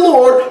serve the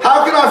Lord,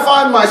 how can I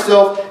find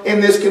myself in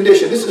this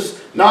condition? This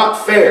is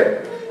not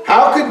fair.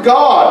 How could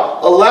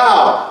God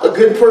allow a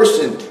good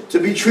person to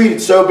be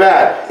treated so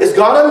bad? Is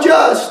God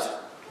unjust?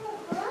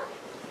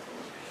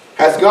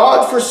 Has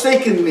God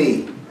forsaken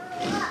me?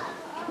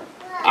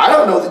 I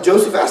don't know that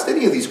Joseph asked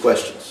any of these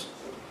questions.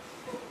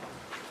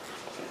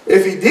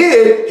 If he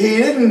did, he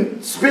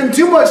didn't spend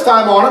too much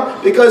time on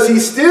them because he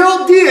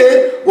still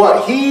did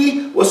what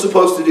he was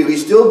supposed to do. He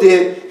still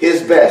did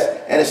his best.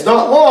 And it's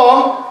not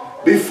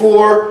long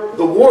before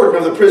the warden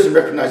of the prison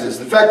recognizes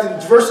this. In fact,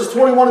 in verses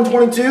 21 and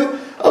 22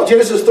 of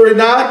Genesis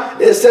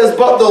 39, it says,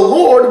 "But the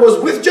Lord was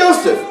with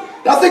Joseph."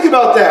 Now think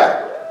about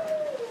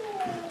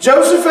that.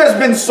 Joseph has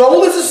been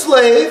sold as a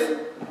slave.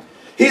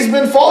 He's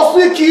been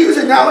falsely accused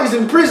and now he's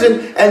in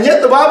prison. And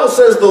yet the Bible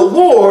says the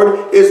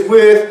Lord is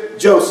with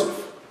Joseph.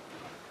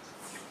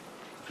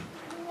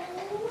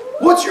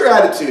 What's your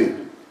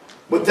attitude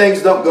when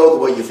things don't go the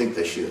way you think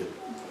they should?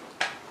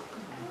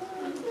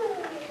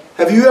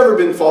 Have you ever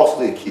been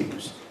falsely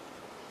accused?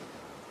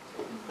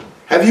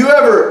 Have you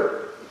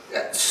ever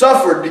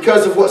suffered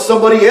because of what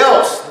somebody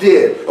else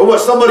did or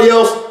what somebody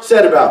else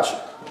said about you?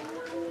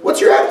 What's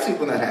your attitude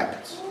when that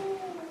happens?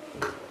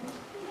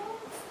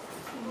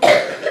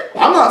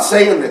 I'm not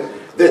saying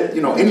that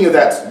you know, any of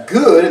that's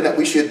good and that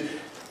we should,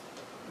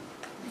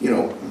 you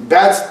know,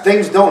 bad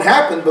things don't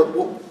happen, but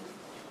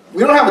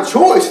we don't have a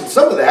choice in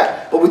some of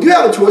that, but we do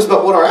have a choice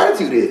about what our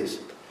attitude is,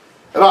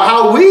 about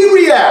how we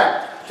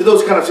react to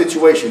those kind of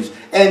situations.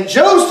 And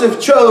Joseph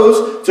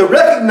chose to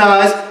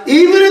recognize,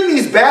 even in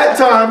these bad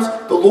times,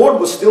 the Lord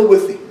was still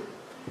with him.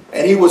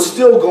 And he was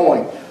still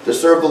going to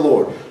serve the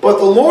Lord. But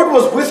the Lord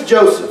was with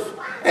Joseph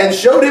and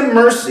showed him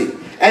mercy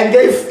and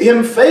gave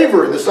him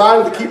favor in the sight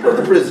of the keeper of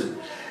the prison.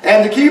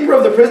 And the keeper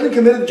of the prison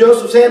committed to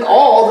Joseph's hand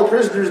all the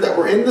prisoners that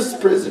were in this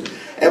prison.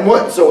 And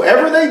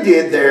whatsoever they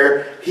did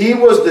there, he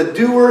was the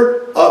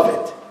doer of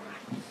it.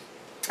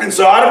 And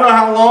so I don't know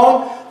how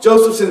long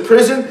Joseph's in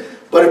prison,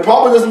 but it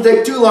probably doesn't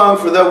take too long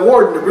for the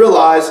warden to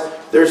realize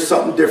there's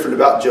something different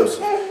about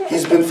Joseph.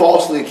 He's been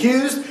falsely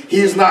accused.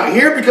 He is not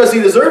here because he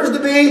deserves to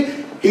be.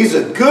 He's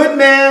a good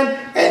man,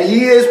 and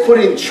he is put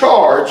in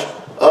charge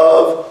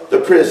of the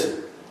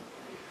prison.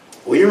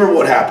 Well, you remember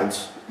what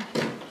happens.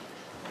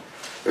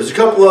 There's a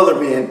couple other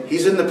men.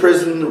 He's in the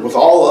prison with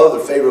all other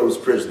Pharaoh's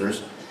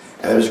prisoners.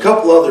 And there's a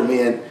couple other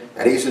men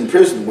that he's in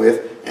prison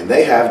with, and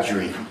they have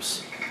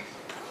dreams.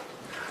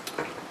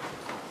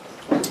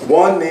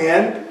 One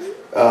man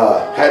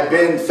had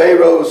been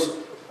Pharaoh's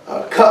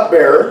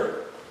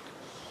cupbearer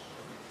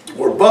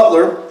or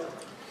butler.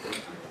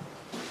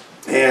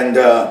 And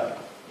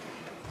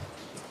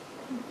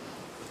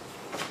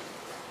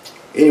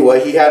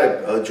anyway, he had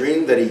a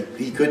dream that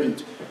he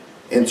couldn't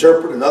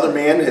interpret. Another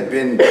man had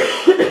been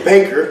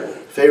baker,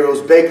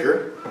 Pharaoh's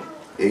baker.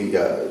 He,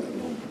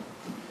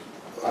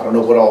 I don't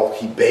know what all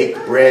he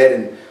baked, bread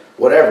and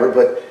whatever,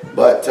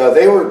 but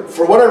they were,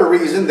 for whatever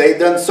reason, they'd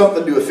done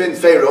something to offend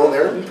Pharaoh and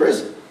they're in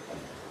prison.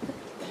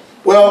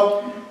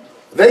 Well,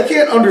 they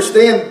can't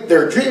understand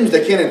their dreams.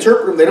 They can't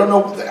interpret them. They don't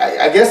know.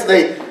 I guess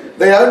they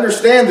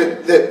understand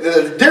that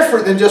they're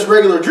different than just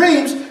regular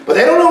dreams, but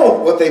they don't know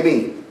what they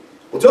mean.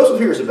 Well, Joseph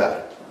hears about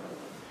it.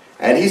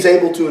 And he's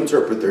able to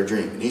interpret their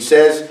dream. And he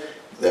says,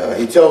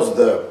 he tells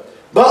the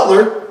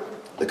butler,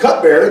 the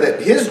cupbearer,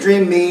 that his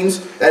dream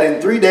means that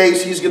in 3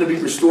 days he's going to be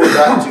restored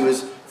back to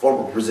his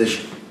former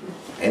position.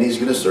 And he's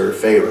going to serve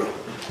Pharaoh.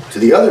 To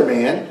the other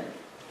man,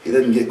 he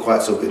doesn't get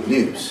quite so good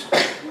news.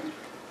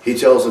 He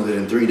tells him that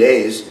in 3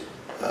 days,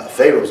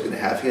 Pharaoh's going to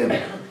have him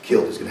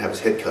killed. He's going to have his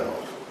head cut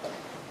off.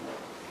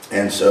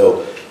 And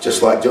so,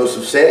 just like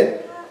Joseph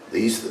said,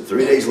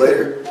 3 days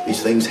later,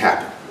 these things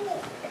happen.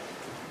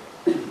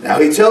 Now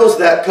he tells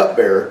that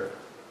cupbearer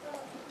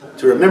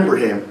to remember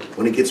him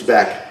when he gets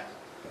back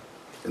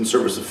in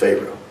service of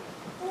Pharaoh.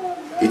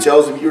 He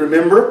tells him, you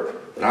remember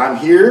that I'm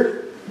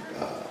here,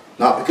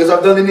 not because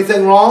I've done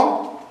anything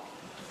wrong,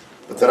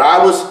 but that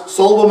I was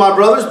sold by my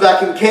brothers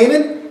back in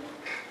Canaan.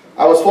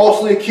 I was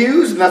falsely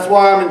accused, and that's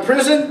why I'm in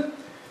prison.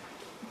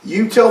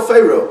 You tell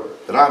Pharaoh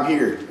that I'm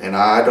here, and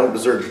I don't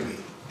deserve to be.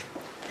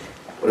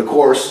 But of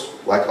course,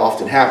 like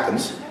often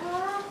happens,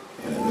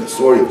 in the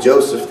story of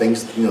Joseph,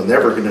 things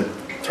never going to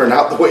turn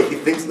out the way he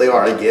thinks they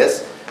are, I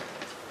guess.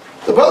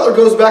 The butler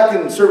goes back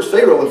and serves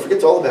Pharaoh and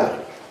forgets all about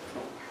it.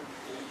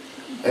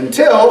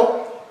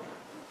 Until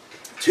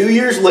 2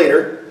 years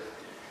later,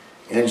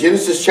 in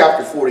Genesis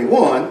chapter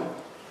 41,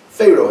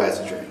 Pharaoh has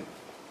a dream.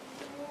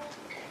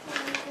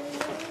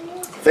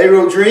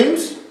 Pharaoh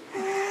dreams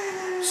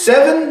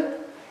 7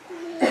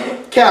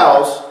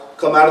 cows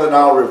come out of the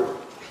Nile River.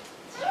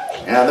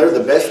 And they're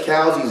the best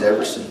cows he's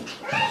ever seen.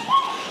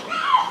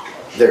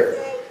 They're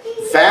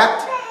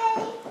fat.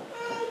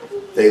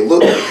 They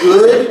look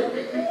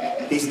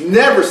good. He's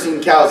never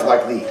seen cows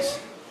like these.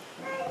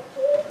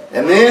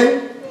 And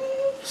then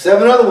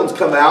 7 other ones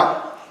come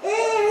out,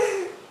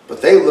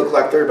 but they look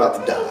like they're about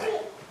to die.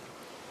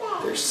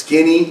 They're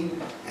skinny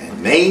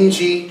and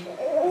mangy,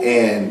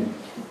 and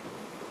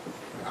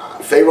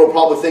Pharaoh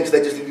probably thinks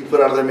they just need to be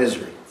put out of their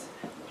misery.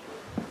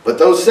 But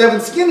those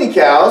 7 skinny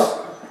cows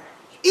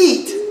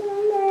eat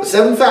the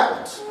 7 fat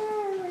ones.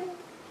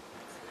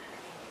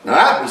 Now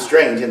that would be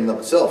strange in and of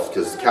itself,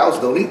 because cows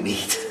don't eat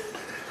meat.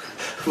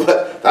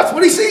 But that's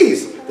what he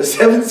sees. The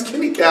 7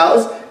 skinny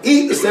cows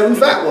eat the 7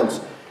 fat ones.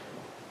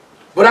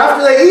 But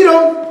after they eat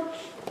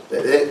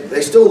them,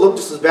 they still look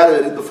just as bad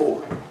as they did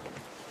before.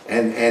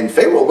 And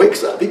Pharaoh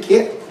wakes up. He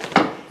can't.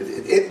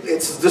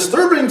 It's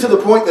disturbing to the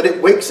point that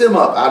it wakes him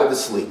up out of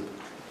his sleep.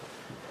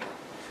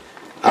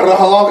 I don't know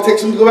how long it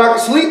takes him to go back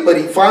to sleep, but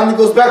he finally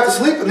goes back to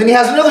sleep, and then he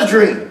has another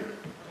dream.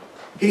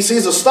 He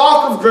sees a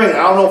stalk of grain.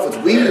 I don't know if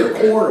it's wheat or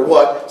corn or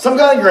what. Some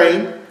kind of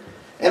grain.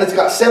 And it's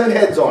got 7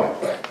 heads on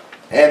it.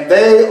 And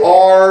they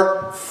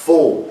are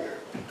full.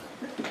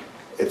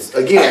 It's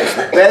the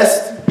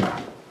best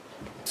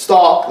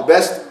stalk, the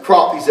best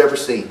crop he's ever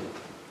seen.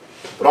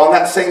 But on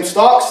that same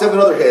stalk, 7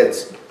 other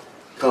heads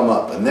come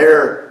up. And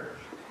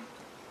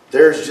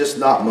there's just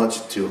not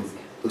much to them.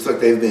 Looks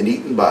like they've been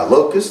eaten by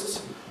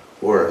locusts,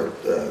 or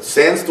a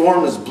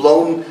sandstorm has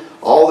blown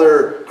all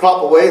their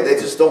crop away. They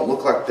just don't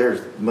look like there's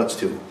much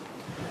to them.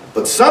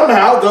 But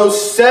somehow those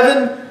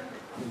 7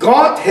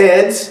 gaunt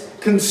heads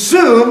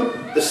consume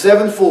the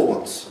 7 full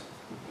ones.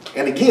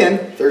 And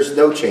again, there's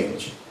no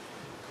change.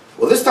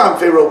 Well, this time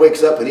Pharaoh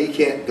wakes up and he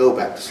can't go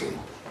back to sleep.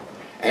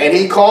 And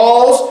he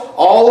calls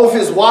all of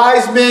his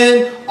wise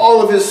men,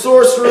 all of his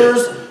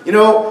sorcerers.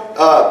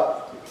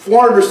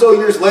 400 or so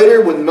years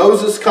later, when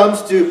Moses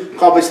comes to,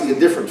 obviously a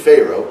different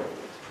Pharaoh,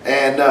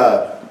 and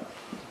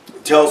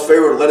tells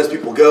Pharaoh to let his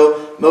people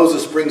go,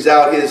 Moses brings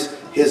out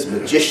his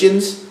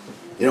magicians,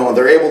 and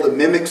they're able to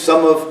mimic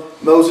some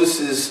of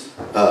Moses'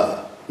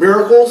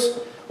 miracles.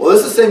 Well,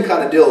 this is the same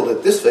kind of deal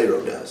that this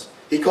Pharaoh does.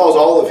 He calls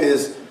all of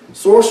his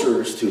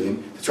sorcerers to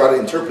him to try to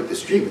interpret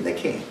this dream, and they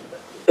can't.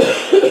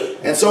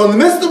 And so in the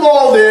midst of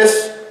all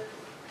this,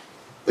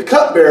 the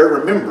cupbearer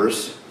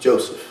remembers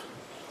Joseph.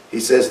 He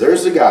says,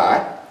 there's a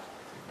guy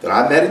that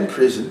I met in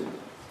prison,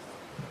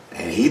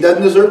 and he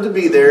doesn't deserve to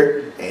be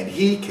there, and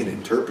he can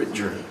interpret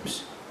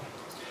dreams.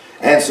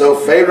 And so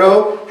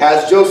Pharaoh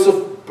has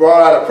Joseph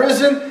brought out of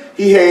prison.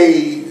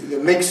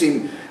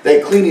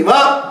 They clean him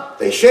up,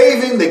 they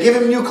shave him, they give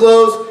him new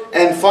clothes,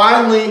 and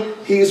finally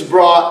he's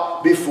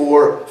brought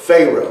before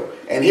Pharaoh.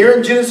 And here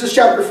in Genesis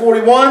chapter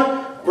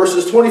 41,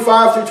 verses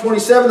 25 through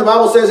 27, the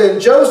Bible says,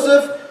 and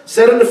Joseph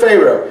said unto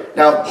Pharaoh.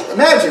 Now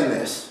imagine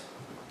this,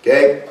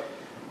 okay?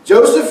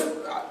 Joseph,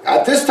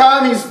 at this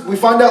time, we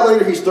find out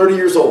later he's 30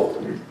 years old.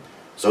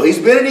 So he's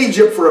been in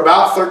Egypt for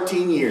about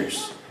 13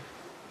 years.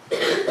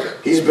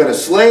 He's been a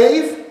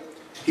slave.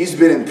 He's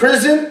been in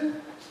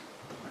prison.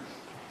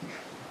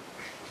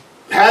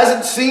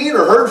 Hasn't seen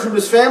or heard from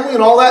his family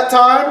in all that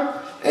time.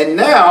 And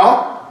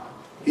now,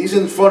 he's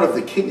in front of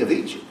the king of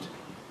Egypt,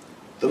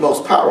 the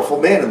most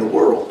powerful man in the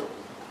world.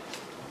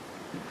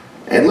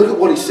 And look at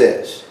what he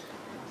says.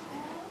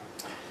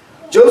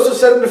 Joseph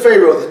said unto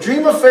Pharaoh, the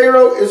dream of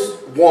Pharaoh is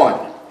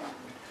one.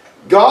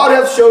 God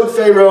hath showed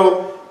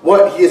Pharaoh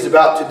what he is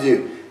about to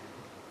do.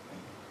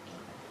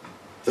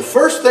 The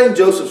first thing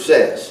Joseph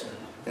says,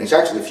 and it's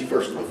actually a few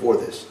verses before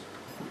this,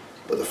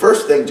 but the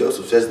first thing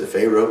Joseph says to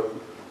Pharaoh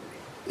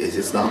is,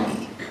 it's not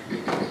me.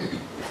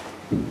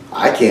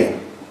 I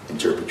can't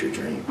interpret your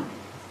dream.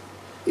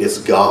 It's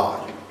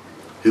God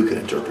who can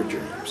interpret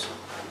dreams.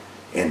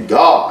 And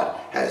God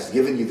has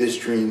given you this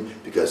dream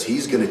because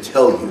he's going to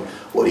tell you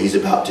what he's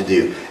about to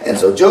do. And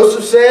so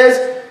Joseph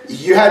says,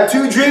 you had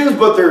 2 dreams,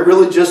 but they're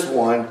really just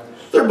one.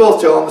 They're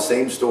both telling the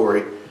same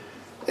story.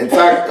 In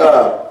fact,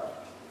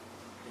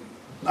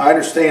 I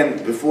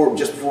understand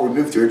just before we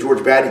moved here,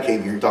 George Batty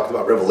came here and talked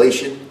about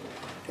Revelation.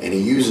 And he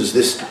uses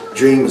this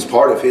dream as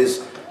part of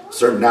his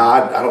sermon. Now,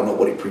 I don't know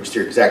what he preached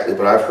here exactly,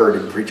 but I've heard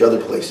him preach other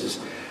places.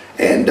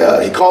 And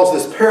he calls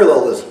this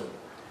parallelism.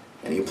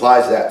 And he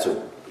applies that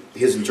to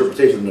his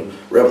interpretation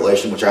of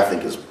Revelation, which I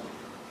think is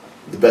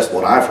the best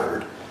one I've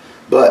heard.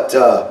 But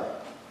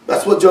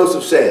that's what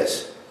Joseph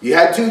says. You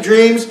had 2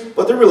 dreams,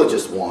 but they're really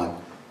just one.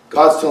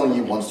 God's telling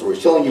you one story.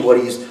 He's telling you what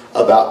he's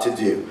about to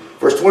do.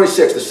 Verse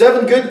 26, the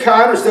 7 good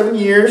kine are 7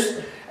 years,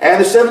 and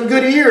the 7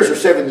 good ears are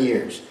 7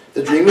 years.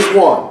 The dream is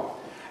one.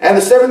 And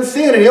the 7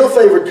 thin and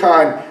ill-favored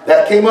kine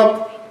that came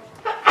up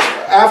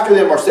after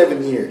them are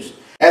 7 years.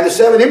 And the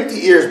 7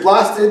 empty ears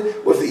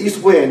blasted with the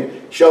east wind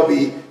shall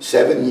be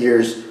 7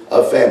 years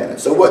of famine. And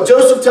so what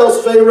Joseph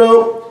tells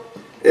Pharaoh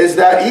is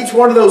that each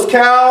one of those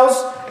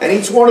cows and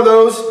each one of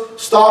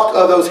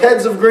those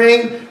heads of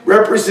grain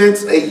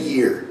represents a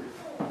year.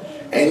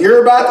 And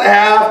you're about to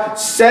have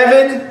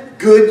 7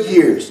 good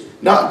years.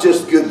 Not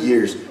just good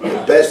years,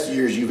 the best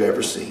years you've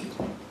ever seen.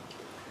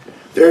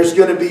 There's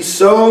going to be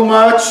so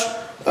much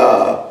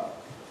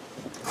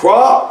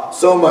crop,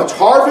 so much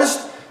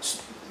harvest.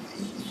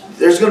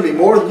 there's going to be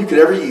more than you could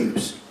ever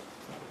use.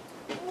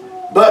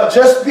 But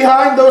just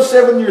behind those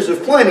 7 years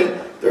of plenty,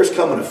 there's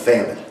coming a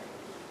famine.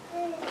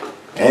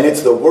 And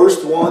it's the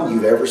worst one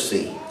you've ever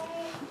seen.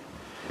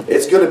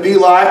 It's going to be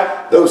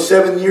like those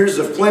 7 years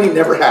of plenty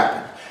never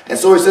happened. And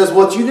so he says,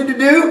 what you need to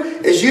do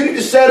is you need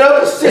to set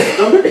up a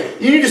system.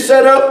 You need to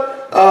set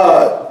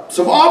up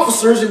some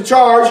officers in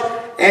charge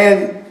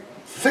and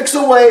fix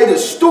a way to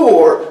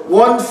store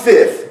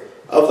 1/5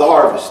 of the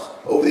harvest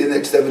over the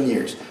next 7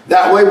 years.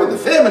 That way when the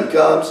famine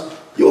comes,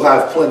 you'll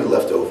have plenty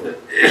left over.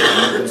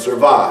 And you can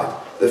survive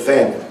the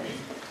famine.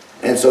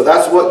 And so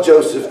that's what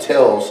Joseph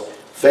tells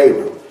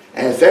Pharaoh.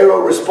 And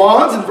Pharaoh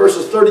responds in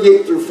verses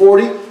 38 through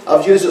 40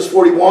 of Genesis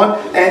 41.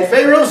 And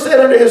Pharaoh said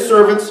unto his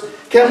servants,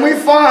 can we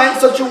find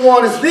such a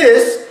one as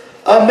this,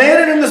 a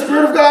man in whom the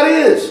Spirit of God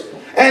is?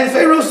 And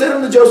Pharaoh said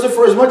unto Joseph,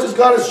 for as much as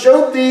God has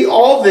showed thee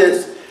all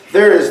this,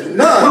 there is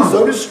none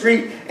so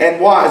discreet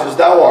and wise as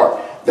thou art.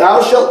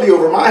 Thou shalt be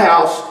over my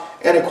house,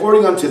 and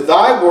according unto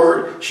thy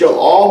word shall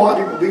all my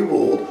people be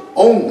ruled.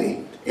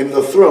 Only in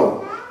the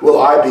throne will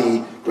I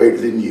be greater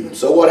than you. And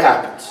so what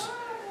happens?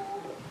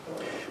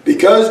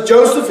 Because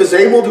Joseph is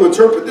able to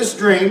interpret this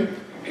dream,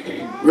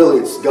 really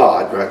it's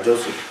God, right?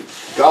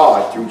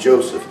 God through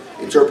Joseph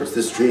interprets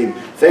this dream.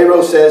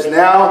 Pharaoh says,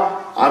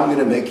 now I'm going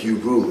to make you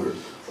ruler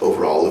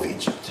over all of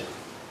Egypt.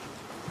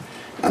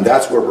 And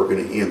that's where we're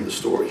going to end the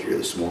story here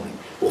this morning.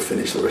 We'll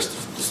finish the rest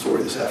of the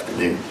story this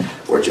afternoon,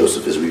 where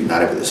Joseph is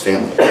reunited with his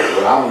family.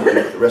 What I'm going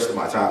to do with the rest of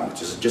my time,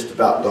 which is just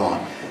about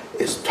gone,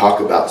 is talk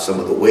about some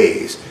of the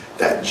ways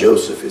that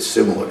Joseph is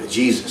similar to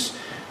Jesus.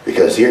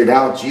 Because here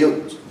now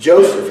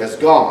Joseph has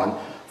gone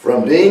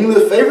from being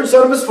the favorite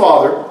son of his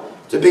father,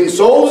 to being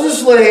sold as a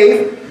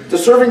slave, to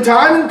serving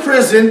time in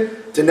prison,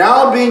 to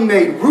now being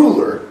made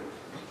ruler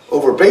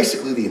over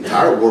basically the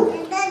entire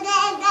world.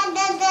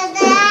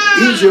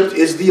 Egypt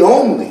is the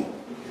only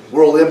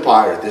world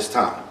empire at this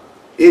time.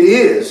 It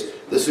is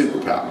the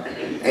superpower.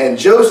 And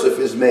Joseph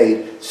is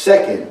made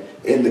second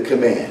in the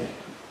command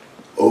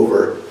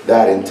over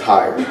that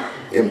entire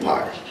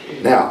empire.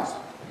 Now,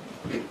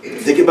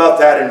 think about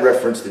that in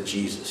reference to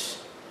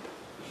Jesus.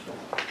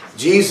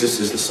 Jesus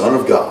is the Son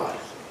of God.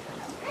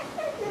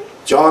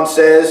 John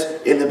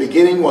says, in the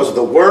beginning was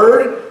the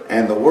Word,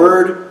 and the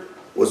Word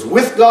was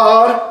with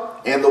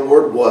God, and the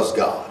Word was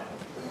God.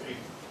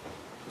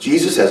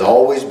 Jesus has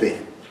always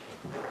been.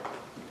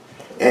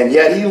 And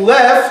yet he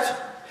left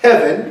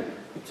heaven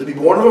to be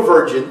born of a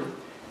virgin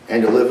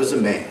and to live as a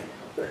man.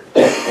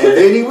 And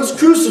then he was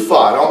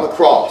crucified on the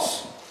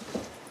cross.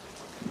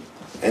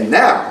 And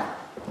now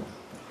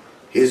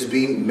he is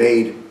being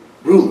made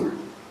ruler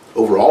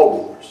over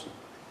all rulers,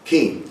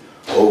 king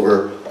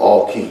over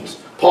all kings.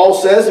 Paul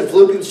says in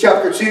Philippians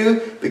chapter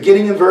 2,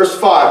 beginning in verse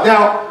 5.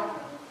 Now,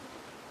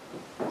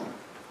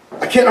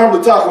 I can't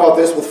hardly talk about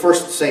this with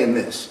first saying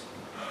this.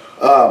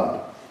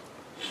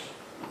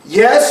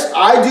 Yes,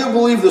 I do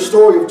believe the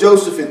story of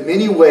Joseph in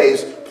many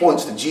ways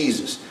points to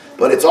Jesus,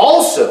 but it's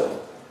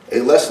also a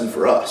lesson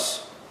for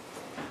us.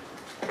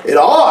 It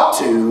ought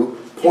to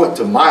point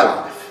to my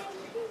life.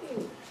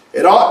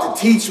 It ought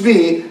to teach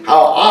me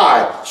how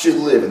I should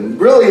live. And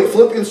really in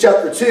Philippians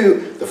chapter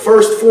 2, the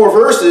first 4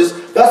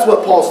 verses, that's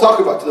what Paul's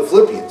talking about to the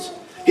Philippians.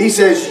 He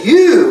says,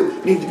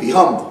 you need to be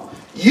humble.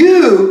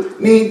 You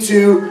need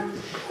to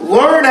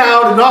learn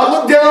how to not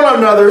look down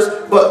on others,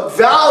 but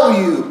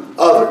value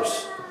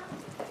others.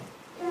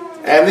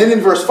 And then in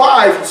verse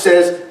 5, he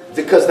says,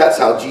 because that's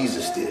how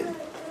Jesus did.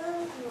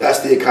 That's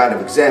the kind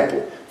of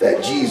example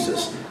that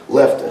Jesus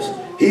left us.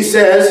 He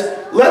says,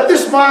 let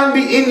this mind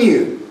be in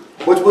you,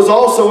 which was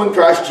also in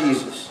Christ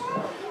Jesus,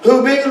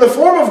 who being in the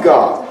form of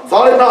God,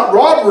 thought it not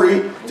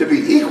robbery to be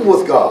equal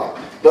with God,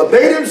 but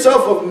made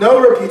himself of no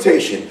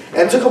reputation,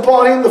 and took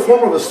upon him the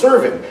form of a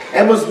servant,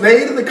 and was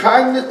made in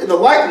the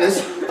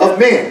likeness of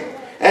men.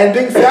 And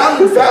being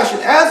found in fashion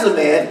as a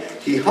man,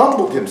 he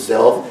humbled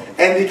himself,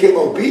 and became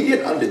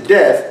obedient unto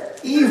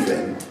death,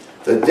 even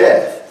the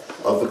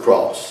death of the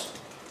cross.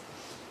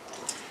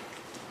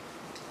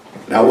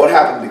 Now what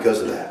happened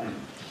because of that?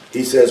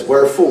 He says,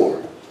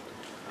 wherefore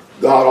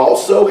God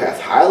also hath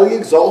highly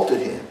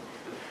exalted him,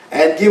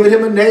 and given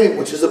him a name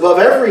which is above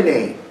every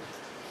name,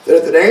 that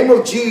at the name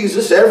of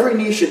Jesus every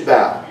knee should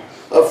bow,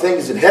 of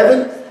things in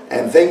heaven,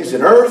 and things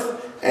in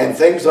earth, and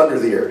things under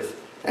the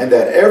earth, and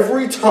that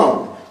every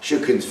tongue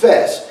should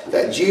confess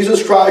that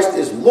Jesus Christ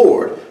is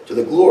Lord, to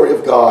the glory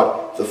of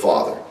God the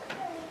Father.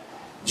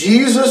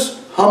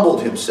 Jesus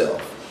humbled himself.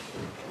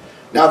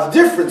 Now the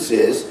difference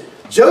is,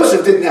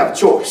 Joseph didn't have a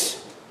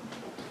choice.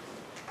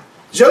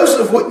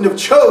 Joseph wouldn't have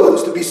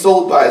chose to be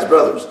sold by his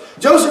brothers.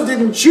 Joseph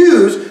didn't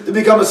choose to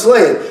become a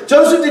slave.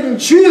 Joseph didn't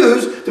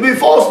choose to be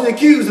falsely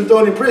accused and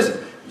thrown in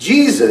prison.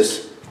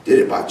 Jesus did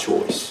it by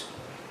choice.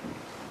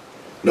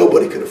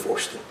 Nobody could have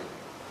forced him.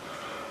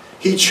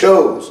 He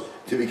chose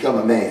to become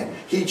a man.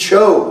 He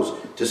chose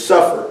to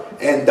suffer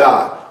and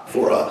die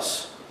for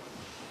us.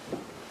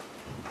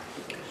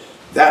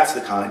 That's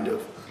the kind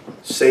of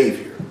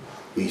Savior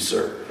we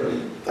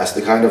serve. That's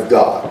the kind of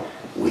God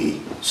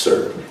we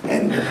serve.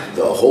 And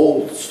the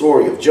whole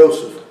story of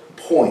Joseph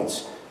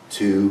points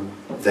to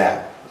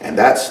that. And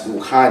that's the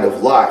kind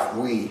of life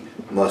we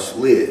must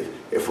live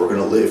if we're going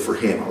to live for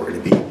Him. We're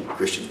going to be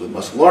Christians. We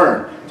must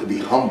learn to be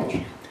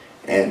humble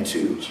and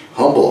to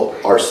humble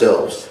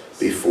ourselves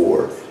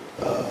before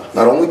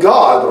not only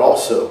God, but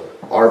also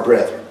our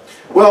brethren.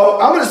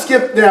 Well, I'm going to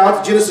skip now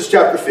to Genesis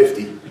chapter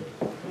 50.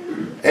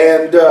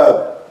 And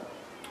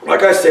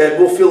like I said,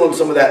 we'll fill in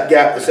some of that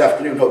gap this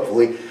afternoon,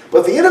 hopefully.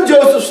 But at the end of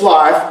Joseph's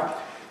life,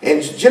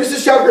 in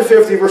Genesis chapter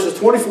 50, verses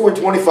 24 and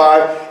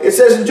 25, it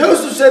says, "And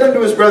Joseph said unto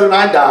his brethren,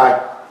 I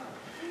die,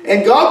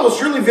 and God will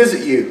surely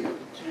visit you,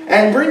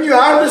 and bring you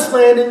out of this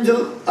land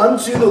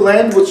unto the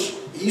land which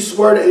he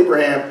swore to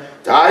Abraham,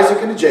 to Isaac,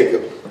 and to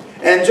Jacob.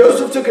 And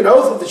Joseph took an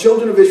oath with the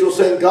children of Israel,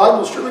 saying, God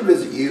will surely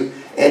visit you,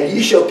 and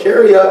ye shall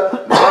carry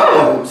up my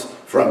bones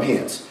from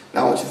hence."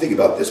 Now I want you to think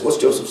about this. What's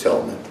Joseph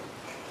telling them?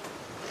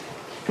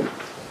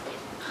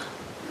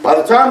 By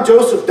the time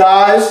Joseph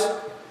dies,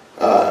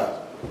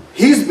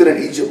 he's been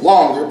in Egypt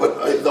longer, but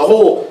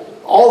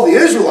all the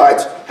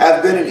Israelites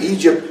have been in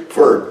Egypt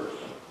for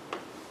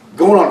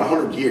going on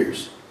 100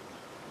 years.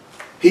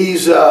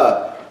 He's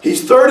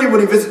 30 when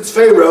he visits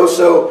Pharaoh,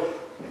 so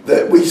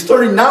he's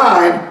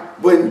 39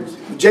 when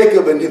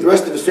Jacob and the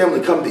rest of his family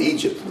come to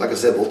Egypt. Like I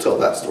said, we'll tell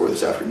that story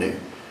this afternoon.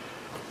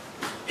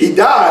 He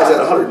dies at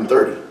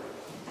 130.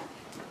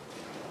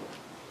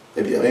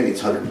 Maybe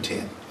it's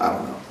 110. I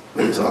don't know.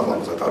 Maybe it's not as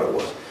long as I thought it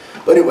was.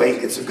 But anyway,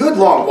 it's a good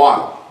long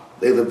while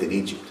they lived in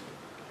Egypt.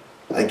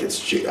 I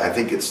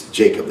think it's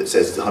Jacob that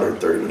says it's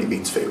 130 when he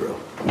meets Pharaoh.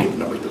 I'm getting the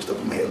numbers mixed up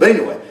in my head. But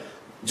anyway,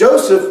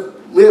 Joseph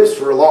lives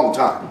for a long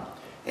time.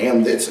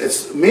 And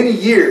it's many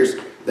years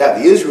that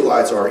the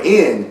Israelites are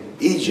in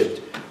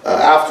Egypt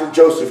after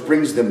Joseph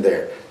brings them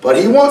there. But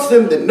he wants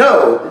them to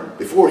know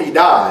before he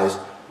dies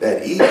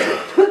that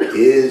Egypt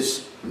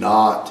is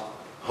not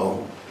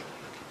home.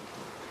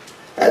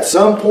 At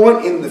some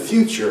point in the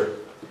future,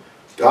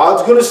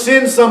 God's going to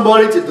send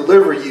somebody to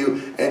deliver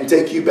you and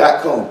take you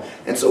back home.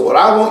 And so what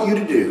I want you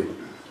to do,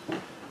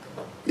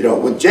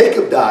 when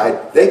Jacob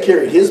died, they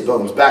carried his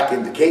bones back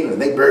into Canaan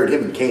and they buried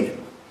him in Canaan.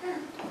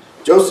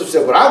 Joseph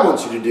said, what I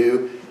want you to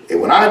do is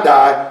when I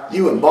die,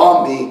 you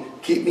embalm me,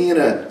 keep me in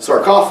a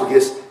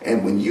sarcophagus,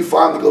 and when you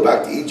finally go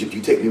back to Egypt,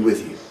 you take me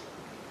with you.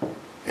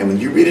 And when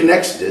you read in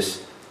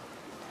Exodus,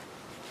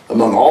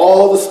 among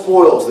all the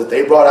spoils that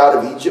they brought out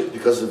of Egypt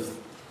because of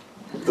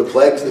the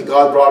plagues that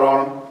God brought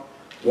on them,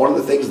 one of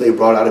the things they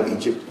brought out of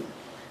Egypt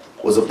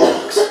was a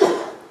box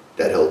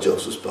that held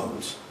Joseph's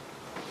bones.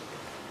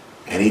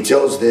 And he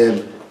tells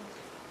them,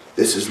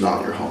 this is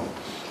not your home.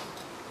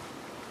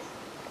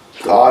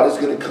 God is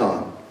going to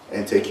come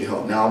and take you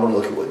home. Now I'm going to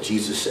look at what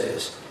Jesus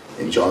says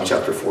in John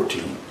chapter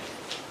 14,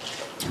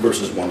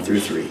 verses 1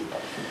 through 3.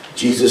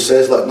 Jesus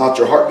says, let not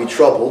your heart be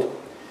troubled.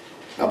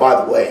 Now,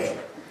 by the way,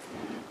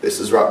 this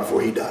is right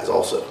before he dies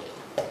also.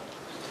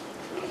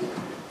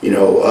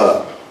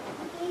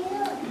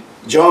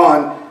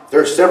 John, there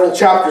are several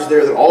chapters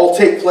there that all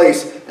take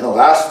place in the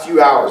last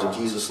few hours of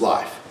Jesus'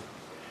 life.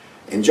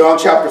 In John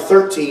chapter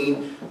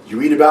 13, you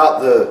read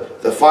about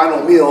the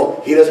final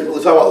meal. He doesn't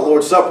really talk about the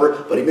Lord's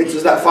Supper, but he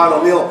mentions that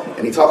final meal,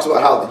 and he talks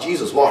about how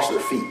Jesus washed their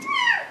feet.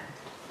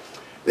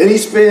 Then he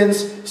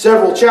spends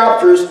several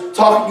chapters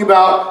talking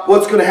about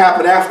what's going to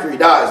happen after he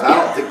dies. And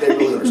I don't think they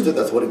really understood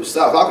that's what he was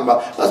talking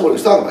about. That's what he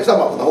was talking about. He's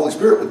talking about when the Holy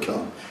Spirit would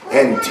come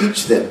and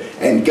teach them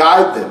and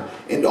guide them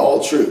into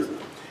all truth.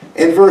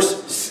 In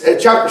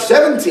chapter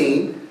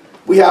 17,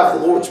 we have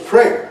the Lord's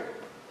Prayer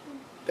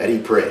that he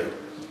prayed.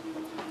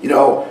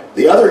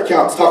 The other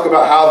accounts talk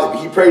about how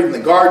he prayed in the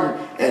garden,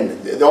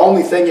 and the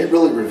only thing it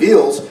really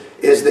reveals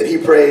is that he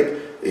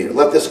prayed,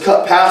 let this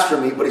cup pass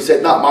from me, but he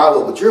said, not my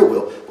will, but your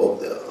will.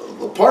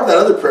 Well, part of that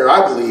other prayer,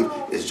 I believe,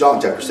 is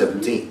John chapter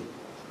 17.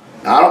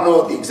 Now, I don't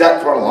know the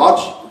exact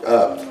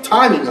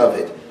timing of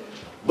it,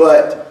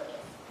 but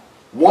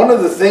one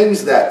of the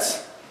things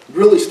that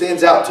really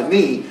stands out to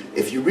me,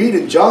 if you read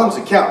in John's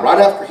account, right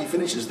after he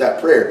finishes that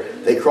prayer,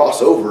 they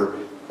cross over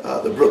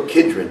the brook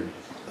Kidron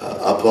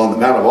up on the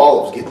Mount of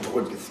Olives, getting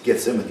towards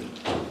Gethsemane.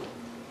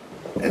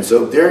 And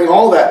so during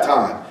all that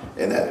time,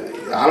 and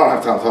I don't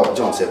have time to talk about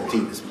John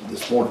 17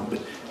 this morning,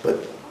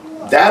 but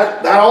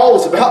that all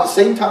is about the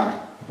same time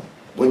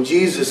when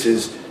Jesus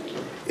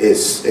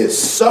is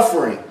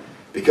suffering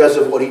because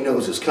of what he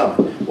knows is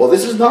coming. Well,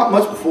 this is not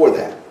much before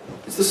that.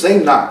 It's the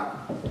same night.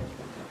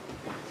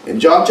 In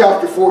John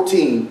chapter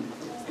 14,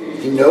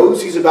 he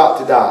knows he's about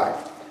to die.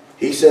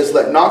 He says,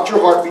 let not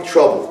your heart be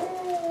troubled.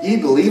 Ye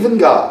believe in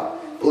God,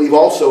 believe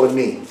also in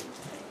me.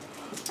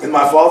 In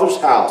my Father's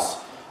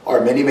house are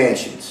many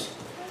mansions.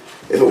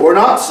 If it were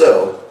not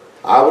so,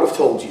 I would have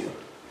told you.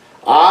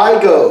 I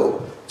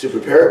go to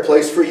prepare a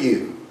place for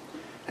you.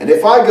 And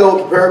if I go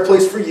and prepare a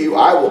place for you,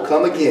 I will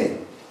come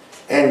again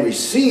and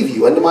receive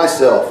you unto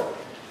myself,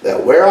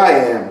 that where I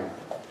am,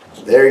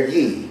 there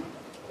ye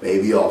may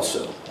be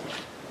also.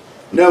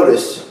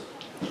 Notice,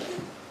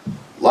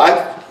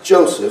 like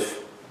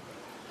Joseph,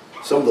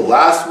 some of the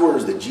last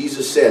words that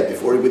Jesus said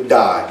before he would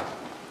die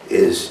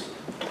is,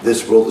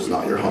 this world is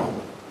not your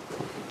home.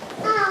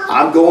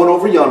 I'm going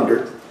over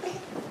yonder,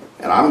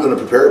 and I'm going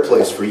to prepare a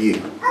place for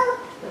you.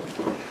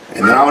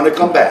 And then I'm going to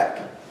come back.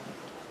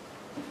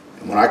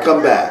 And when I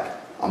come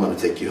back, I'm going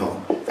to take you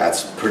home.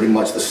 That's pretty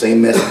much the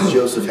same message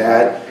Joseph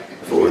had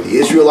for the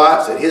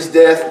Israelites at his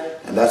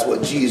death, and that's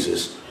what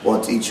Jesus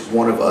wants each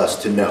one of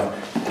us to know.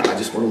 And I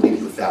just want to leave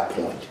you with that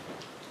point.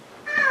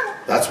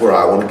 That's where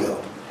I want to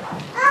go.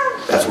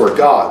 That's where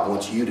God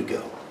wants you to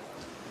go.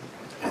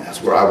 And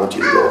that's where I want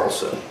you to go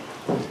also.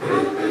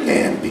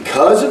 And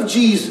because of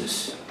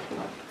Jesus,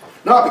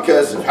 not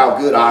because of how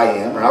good I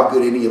am or how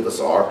good any of us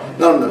are,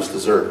 none of us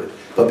deserve it,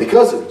 but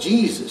because of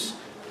Jesus,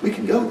 we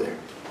can go there.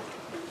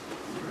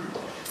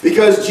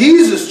 Because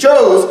Jesus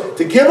chose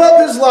to give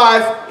up his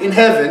life in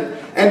heaven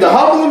and to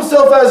humble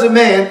himself as a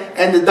man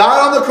and to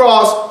die on the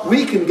cross,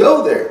 we can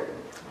go there.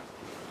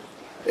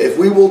 If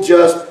we will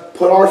just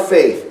put our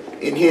faith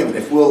in him, and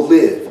if we'll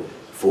live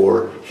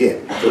for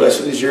him. The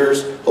lesson is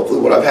yours.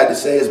 Hopefully what I've had to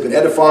say has been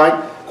edifying.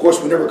 Of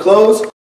course, we never close.